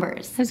those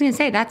numbers. I was going to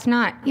say, that's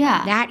not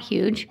that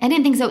huge. I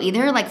didn't think so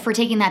either, like for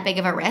taking that big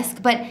of a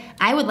risk. But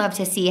I would love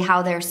to see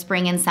how their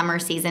spring and summer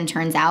season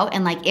turns out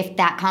and like if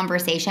that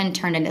conversation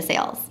turned into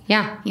sales.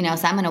 Yeah. You know,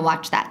 so I'm going to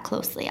watch that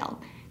closely.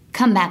 I'll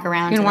come back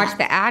around. You're going to watch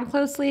the ad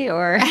closely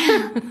or?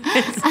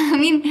 I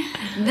mean,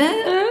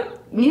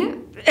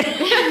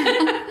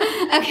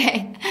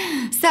 Okay.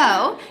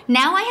 So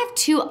now I have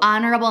two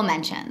honorable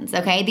mentions,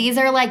 okay? These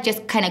are like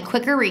just kind of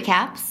quicker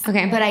recaps.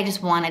 Okay. But I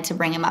just wanted to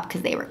bring them up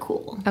because they were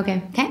cool.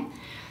 Okay. Okay?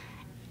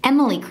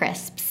 Emily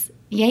Crisps.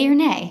 Yay or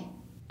nay?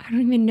 I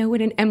don't even know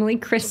what an Emily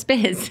Crisp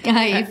is.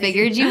 You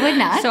figured you would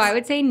not. So I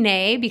would say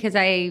nay because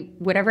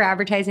whatever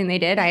advertising they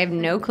did, I have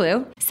no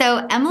clue.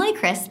 So Emily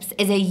Crisps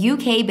is a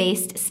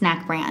UK-based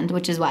snack brand,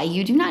 which is why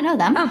you do not know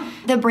them. Oh.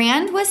 The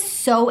brand was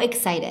so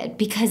excited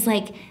because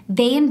like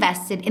they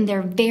invested in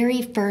their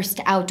very first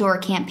outdoor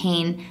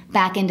campaign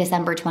back in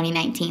December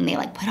 2019. They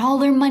like put all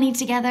their money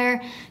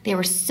together. They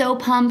were so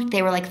pumped.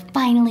 They were like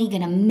finally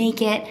gonna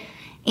make it.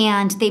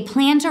 And they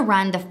plan to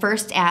run the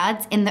first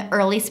ads in the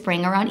early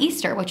spring around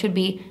Easter, which would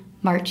be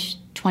March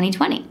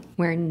 2020.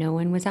 Where no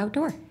one was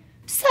outdoor.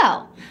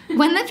 So,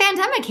 when the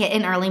pandemic hit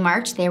in early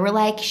March, they were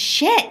like,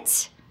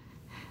 shit.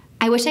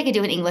 I wish I could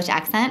do an English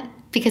accent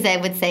because I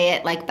would say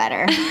it like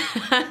better.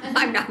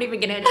 I'm not even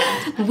going to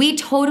attempt. We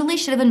totally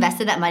should have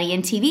invested that money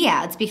in TV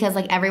ads because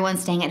like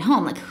everyone's staying at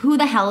home. Like who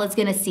the hell is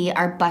going to see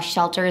our bus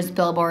shelters,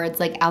 billboards,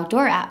 like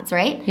outdoor ads,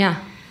 right?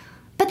 Yeah.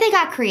 But they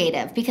got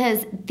creative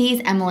because these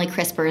Emily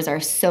Crispers are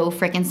so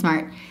freaking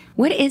smart.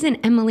 What is an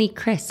Emily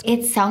Crisp?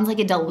 It sounds like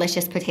a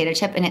delicious potato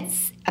chip, and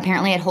it's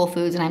apparently at Whole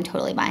Foods, and I'm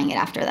totally buying it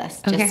after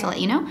this, just to let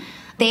you know.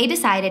 They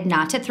decided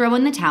not to throw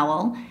in the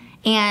towel,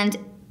 and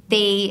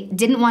they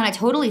didn't want to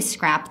totally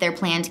scrap their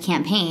planned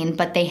campaign,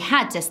 but they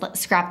had to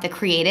scrap the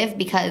creative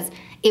because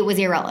it was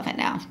irrelevant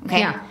now. Okay.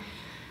 Yeah.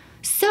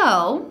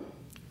 So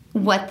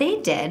what they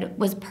did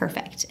was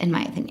perfect, in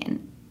my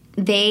opinion.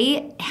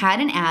 They had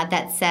an ad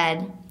that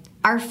said,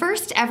 "Our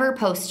first ever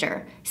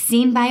poster,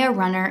 seen by a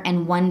runner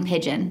and one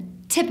pigeon.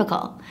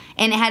 Typical."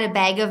 And it had a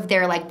bag of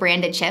their like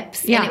branded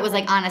chips, Yeah. and it was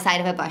like on a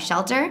side of a bus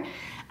shelter.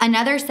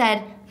 Another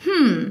said,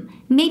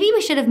 maybe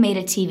we should have made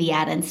a TV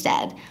ad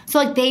instead. So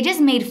like they just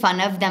made fun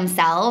of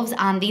themselves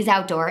on these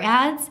outdoor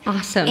ads.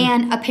 Awesome.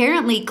 And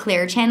apparently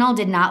Clear Channel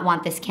did not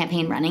want this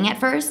campaign running at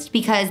first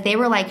because they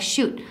were like,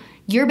 shoot,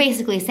 you're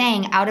basically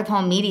saying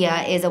out-of-home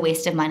media is a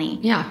waste of money.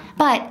 Yeah.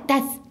 But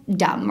that's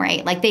dumb,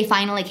 right? Like they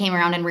finally came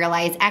around and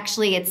realized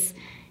actually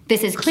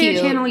this is Clear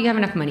cute. Channel, you have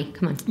enough money.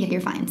 Come on. Yeah,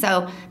 you're fine.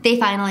 So they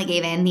finally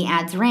gave in. The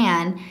ads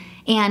ran.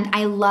 And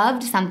I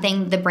loved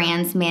something the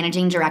brand's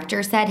managing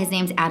director said. His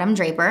name's Adam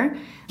Draper.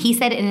 He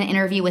said in an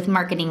interview with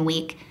Marketing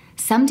Week,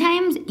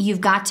 "Sometimes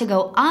you've got to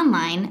go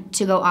online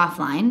to go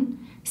offline.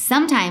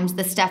 Sometimes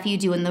the stuff you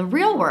do in the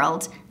real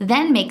world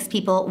then makes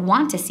people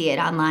want to see it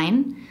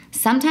online.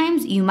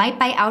 Sometimes you might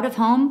buy out of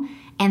home,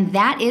 and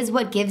that is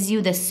what gives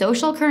you the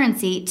social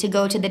currency to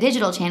go to the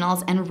digital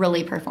channels and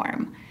really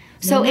perform."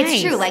 So Nice.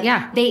 it's true. Like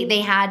Yeah.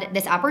 they had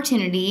this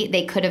opportunity.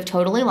 They could have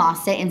totally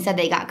lost it. Instead,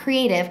 they got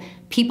creative.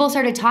 People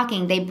started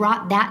talking. They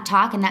brought that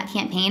talk and that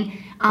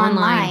campaign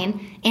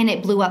online, and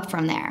it blew up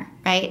from there,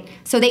 right?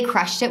 So they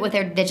crushed it with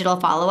their digital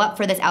follow-up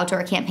for this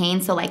outdoor campaign.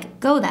 So like,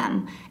 go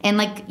them. And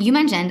like you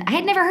mentioned, I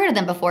had never heard of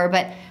them before,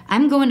 but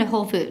I'm going to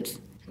Whole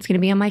Foods. It's going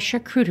to be on my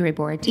charcuterie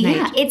board tonight.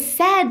 Yeah, it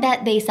said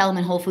that they sell them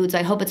in Whole Foods. So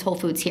I hope it's Whole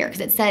Foods here because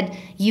it said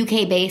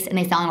UK based and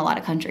they sell in a lot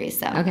of countries.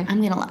 So Okay. I'm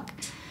going to look.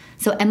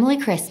 So Emily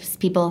Crisps,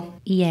 people.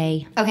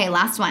 Yay. Okay,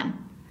 last one.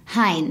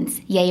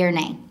 Heinz, yay or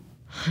nay?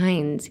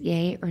 Heinz,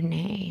 yay or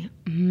nay?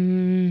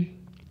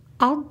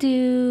 I'll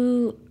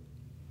do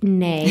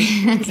nay.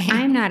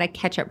 I'm not a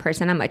ketchup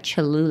person. I'm a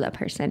Cholula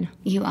person.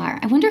 You are.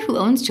 I wonder who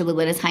owns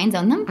Cholula. Does Heinz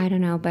own them? I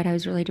don't know, but I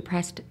was really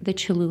depressed. The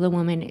Cholula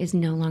woman is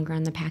no longer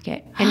on the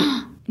packet.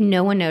 And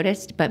no one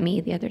noticed but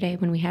me the other day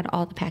when we had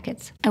all the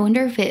packets. I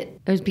wonder if it.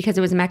 It was because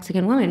it was a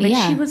Mexican woman, but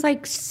Yeah. she was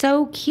like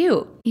so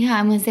cute. Yeah,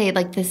 I'm gonna say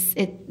like this.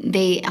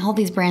 All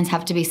these brands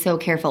have to be so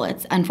careful.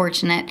 It's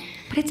unfortunate.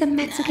 But it's a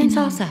Mexican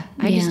salsa.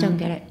 I just Yeah. don't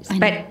get it. I know.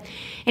 But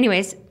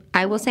anyways,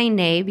 I will say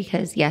nay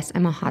because yes,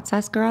 I'm a hot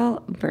sauce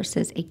girl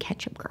versus a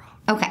ketchup girl.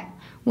 Okay.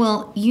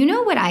 Well, you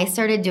know what I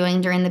started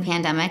doing during the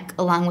pandemic,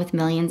 along with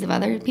millions of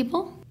other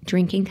people?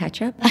 Drinking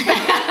ketchup.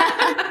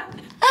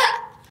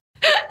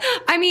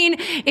 I mean,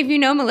 if you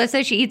know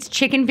Melissa, she eats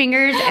chicken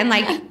fingers and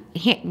like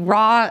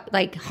raw,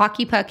 like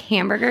hockey puck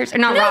hamburgers. Or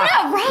not raw.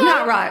 not raw.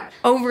 Not raw.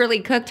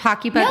 Overly cooked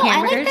hockey puck No, I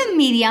hamburgers. like them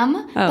medium,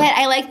 but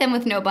I like them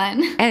with no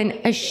bun. and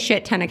a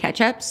shit ton of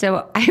ketchup.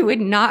 So I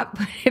would not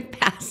put it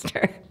past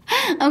her.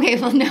 Okay,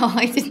 well, no,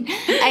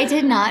 I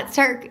did not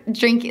start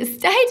drinking.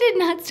 I did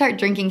not start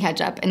drinking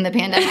ketchup in the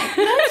pandemic.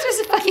 That's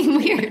just fucking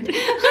weird. Who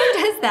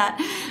does that?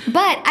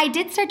 But I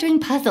did start doing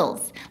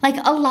puzzles, like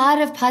a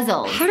lot of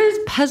puzzles. How does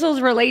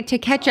puzzles relate to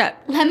ketchup?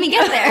 Let me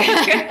get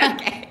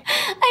there.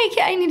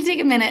 Okay, I need to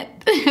take a minute.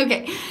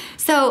 Okay,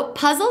 so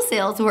puzzle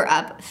sales were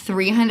up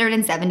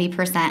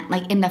 370%,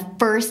 like in the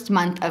first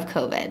month of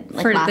COVID,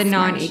 like For last the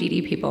March.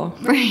 non-ADD people.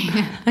 Right.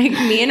 Like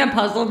me and a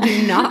puzzle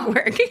do not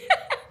work.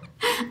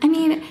 I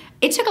mean,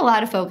 it took a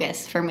lot of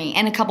focus for me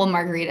and a couple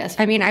margaritas.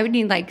 I mean, I would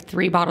need like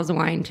 3 bottles of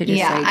wine to just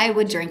Yeah, like... I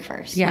would drink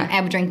first. Yeah. I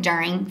would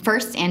drink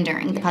first and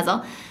during the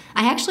puzzle.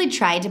 I actually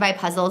tried to buy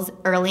puzzles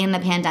early in the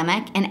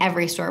pandemic and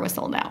every store was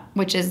sold out,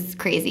 which is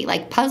crazy.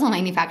 Like puzzle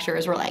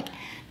manufacturers were like,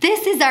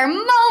 this is our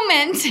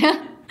moment.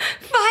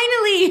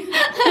 Finally!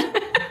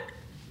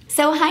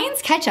 So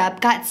Heinz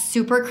Ketchup got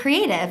super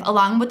creative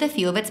along with a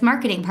few of its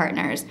marketing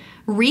partners.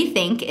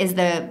 Rethink is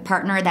the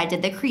partner that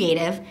did the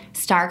creative,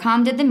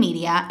 Starcom did the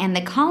media, and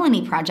the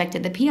Colony Project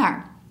did the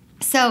PR.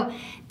 So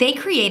they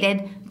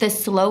created the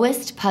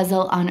slowest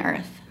puzzle on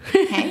earth.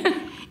 Okay?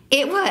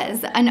 It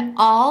was an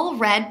all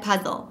red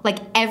puzzle. Like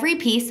every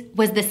piece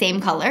was the same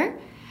color,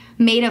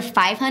 made of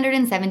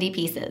 570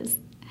 pieces.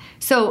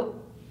 So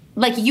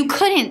like you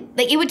couldn't,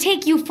 like it would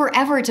take you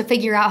forever to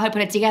figure out how to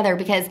put it together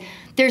because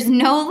there's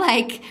no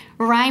like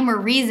rhyme or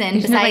reason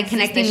There's besides no, like, just the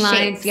connecting lines.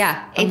 shapes.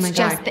 Yeah. Oh It's my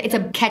just, God. it's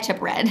a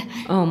ketchup red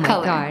Oh my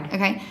color. God.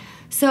 Okay.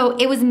 So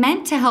it was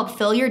meant to help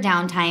fill your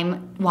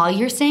downtime while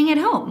you're staying at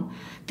home.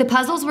 The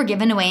puzzles were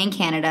given away in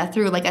Canada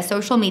through like a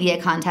social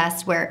media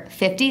contest where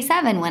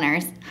 57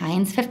 winners,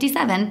 Heinz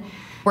 57,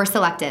 were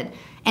selected.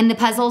 And the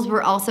puzzles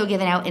were also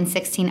given out in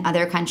 16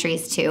 other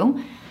countries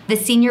too. The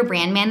senior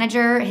brand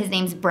manager, his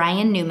name's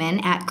Brian Newman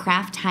at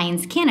Kraft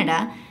Heinz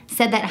Canada,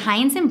 said that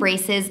Heinz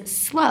embraces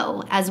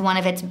slow as one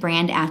of its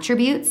brand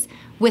attributes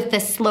with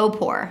the slow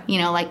pour. You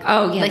know, like,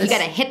 Oh, yeah, like you this-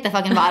 gotta hit the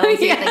fucking bottle to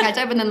get the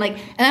ketchup and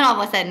then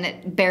all of a sudden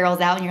it barrels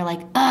out and you're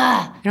like, ugh.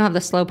 I don't have the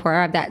slow pour.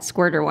 I have that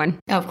squirter one.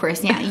 Of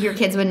course, yeah. Your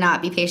kids would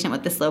not be patient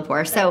with the slow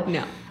pour. So,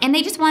 No. And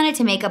they just wanted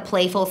to make a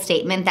playful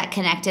statement that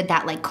connected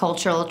that like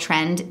cultural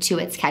trend to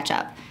its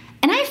ketchup.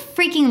 And I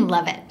freaking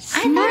love it.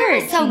 I thought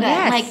it was so good.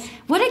 Yes. Like,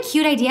 what a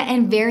cute idea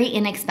and very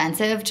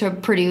inexpensive to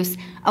produce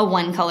a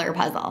one-color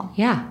puzzle.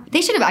 Yeah.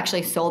 They should have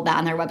actually sold that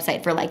on their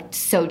website for like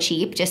so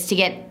cheap just to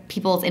get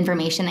people's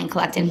information and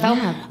collect info.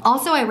 Yeah.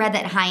 Also, I read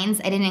that Heinz,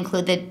 I didn't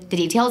include the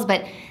details,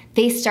 but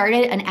they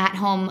started an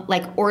at-home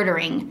like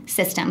ordering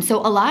system. So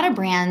a lot of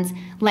brands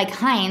like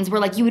Heinz were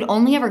like you would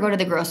only ever go to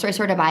the grocery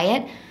store to buy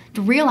it.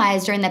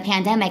 Realized during the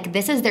pandemic,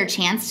 this is their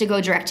chance to go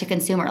direct to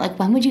consumer. Like,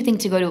 when would you think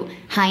to go to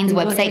Heinz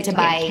website to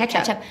buy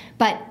ketchup?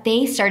 But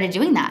they started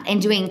doing that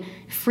and doing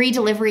free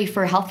delivery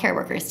for healthcare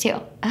workers too.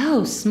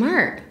 Oh,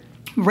 smart.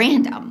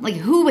 Random. Like,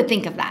 who would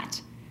think of that?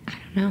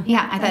 No.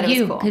 Yeah, I thought it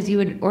was cool. Because you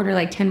would order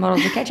like 10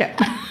 bottles of ketchup.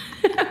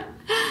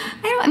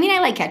 I mean, I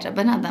like ketchup,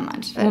 but not that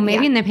much. But Well,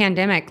 maybe yeah. in the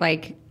pandemic,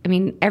 like, I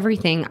mean,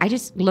 everything. I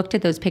just looked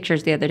at those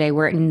pictures the other day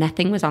where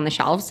nothing was on the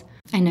shelves.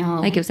 I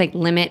know. Like, it was like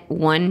limit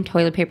 1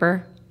 toilet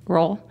paper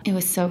roll. It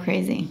was so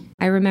crazy.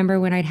 I remember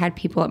when I'd had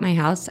people at my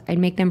house, I'd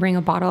make them bring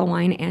a bottle of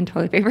wine and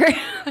toilet paper.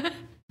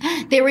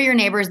 They were your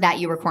neighbors that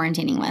you were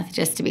quarantining with,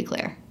 just to be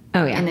clear.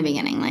 Oh, yeah. In the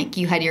beginning. Like,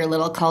 you had your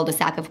little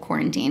cul-de-sac of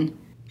quarantine.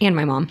 And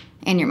my mom.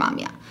 And your mom,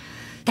 yeah.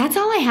 That's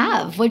all I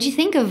have. What'd you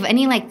think of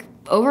any, like,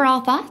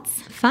 overall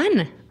thoughts?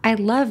 Fun. I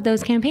love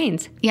those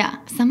campaigns. Yeah,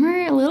 some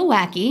are a little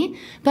wacky,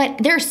 but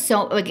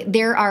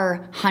there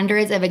are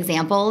hundreds of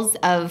examples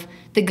of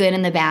the good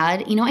and the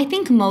bad. You know, I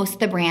think most of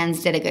the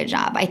brands did a good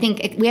job. I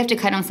think we have to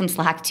cut on some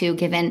slack too,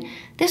 given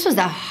this was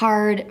a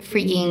hard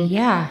freaking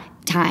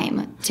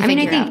time to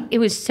figure I think out. it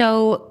was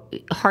so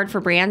hard for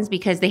brands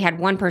because they had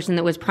one person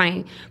that was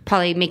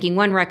probably making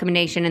one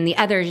recommendation and the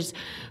others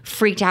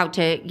freaked out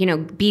to,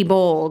 be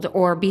bold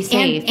or be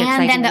safe.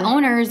 And then the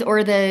owners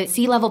or the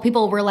C-level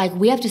people were like,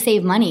 we have to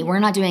save money. We're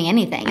not doing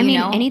anything. I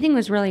mean, anything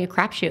was really a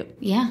crapshoot.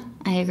 Yeah,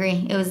 I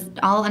agree. It was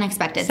all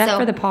unexpected. Except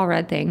for the Paul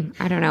Rudd thing.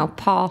 I don't know.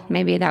 Paul,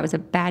 maybe that was a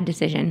bad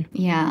decision.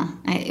 Yeah,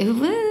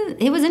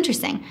 it was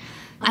interesting.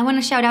 I want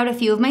to shout out a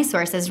few of my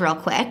sources real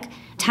quick.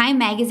 Time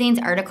Magazine's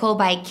article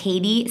by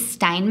Katie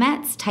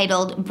Steinmetz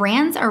titled,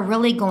 Brands Are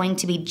Really Going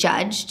to Be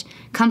Judged.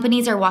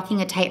 Companies Are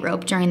Walking a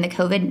Tightrope During the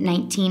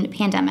COVID-19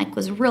 Pandemic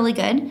was really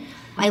good.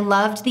 I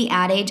loved the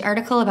Ad Age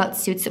article about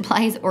Suit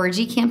Supply's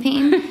orgy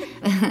campaign.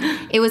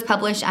 It was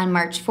published on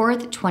March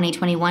 4th,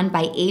 2021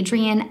 by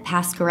Adrian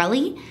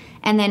Pasquarelli.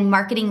 And then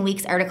Marketing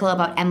Week's article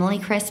about Emily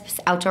Crisp's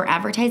outdoor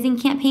advertising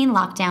campaign,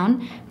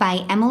 Lockdown,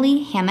 by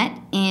Emily Hammett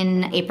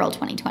in April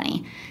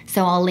 2020.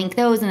 So I'll link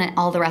those and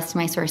all the rest of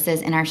my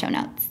sources in our show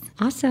notes.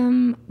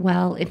 Awesome.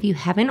 Well, if you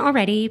haven't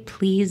already,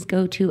 please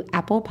go to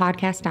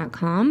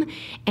applepodcast.com.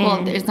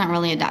 Well, there's not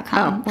really a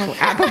 .com. Oh, well,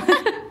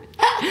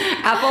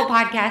 Apple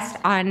Podcast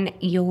on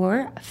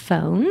your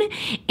phone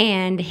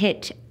and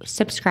hit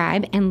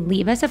subscribe and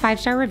leave us a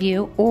 5-star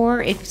review,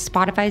 or if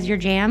Spotify's your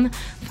jam,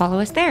 follow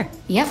us there.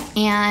 Yep,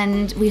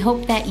 and we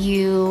hope that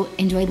you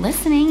enjoyed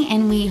listening,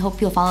 and we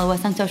hope you'll follow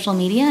us on social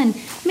media and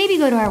maybe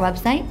go to our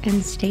website.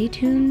 And stay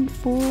tuned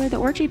for the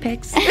orgy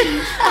pics.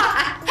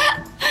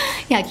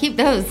 Yeah, keep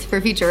those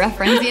for future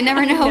reference. You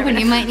never know when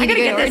you might need to go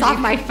to get this orgy. off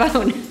my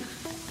phone.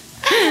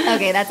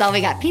 Okay, that's all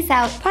we got. Peace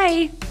out.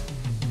 Bye.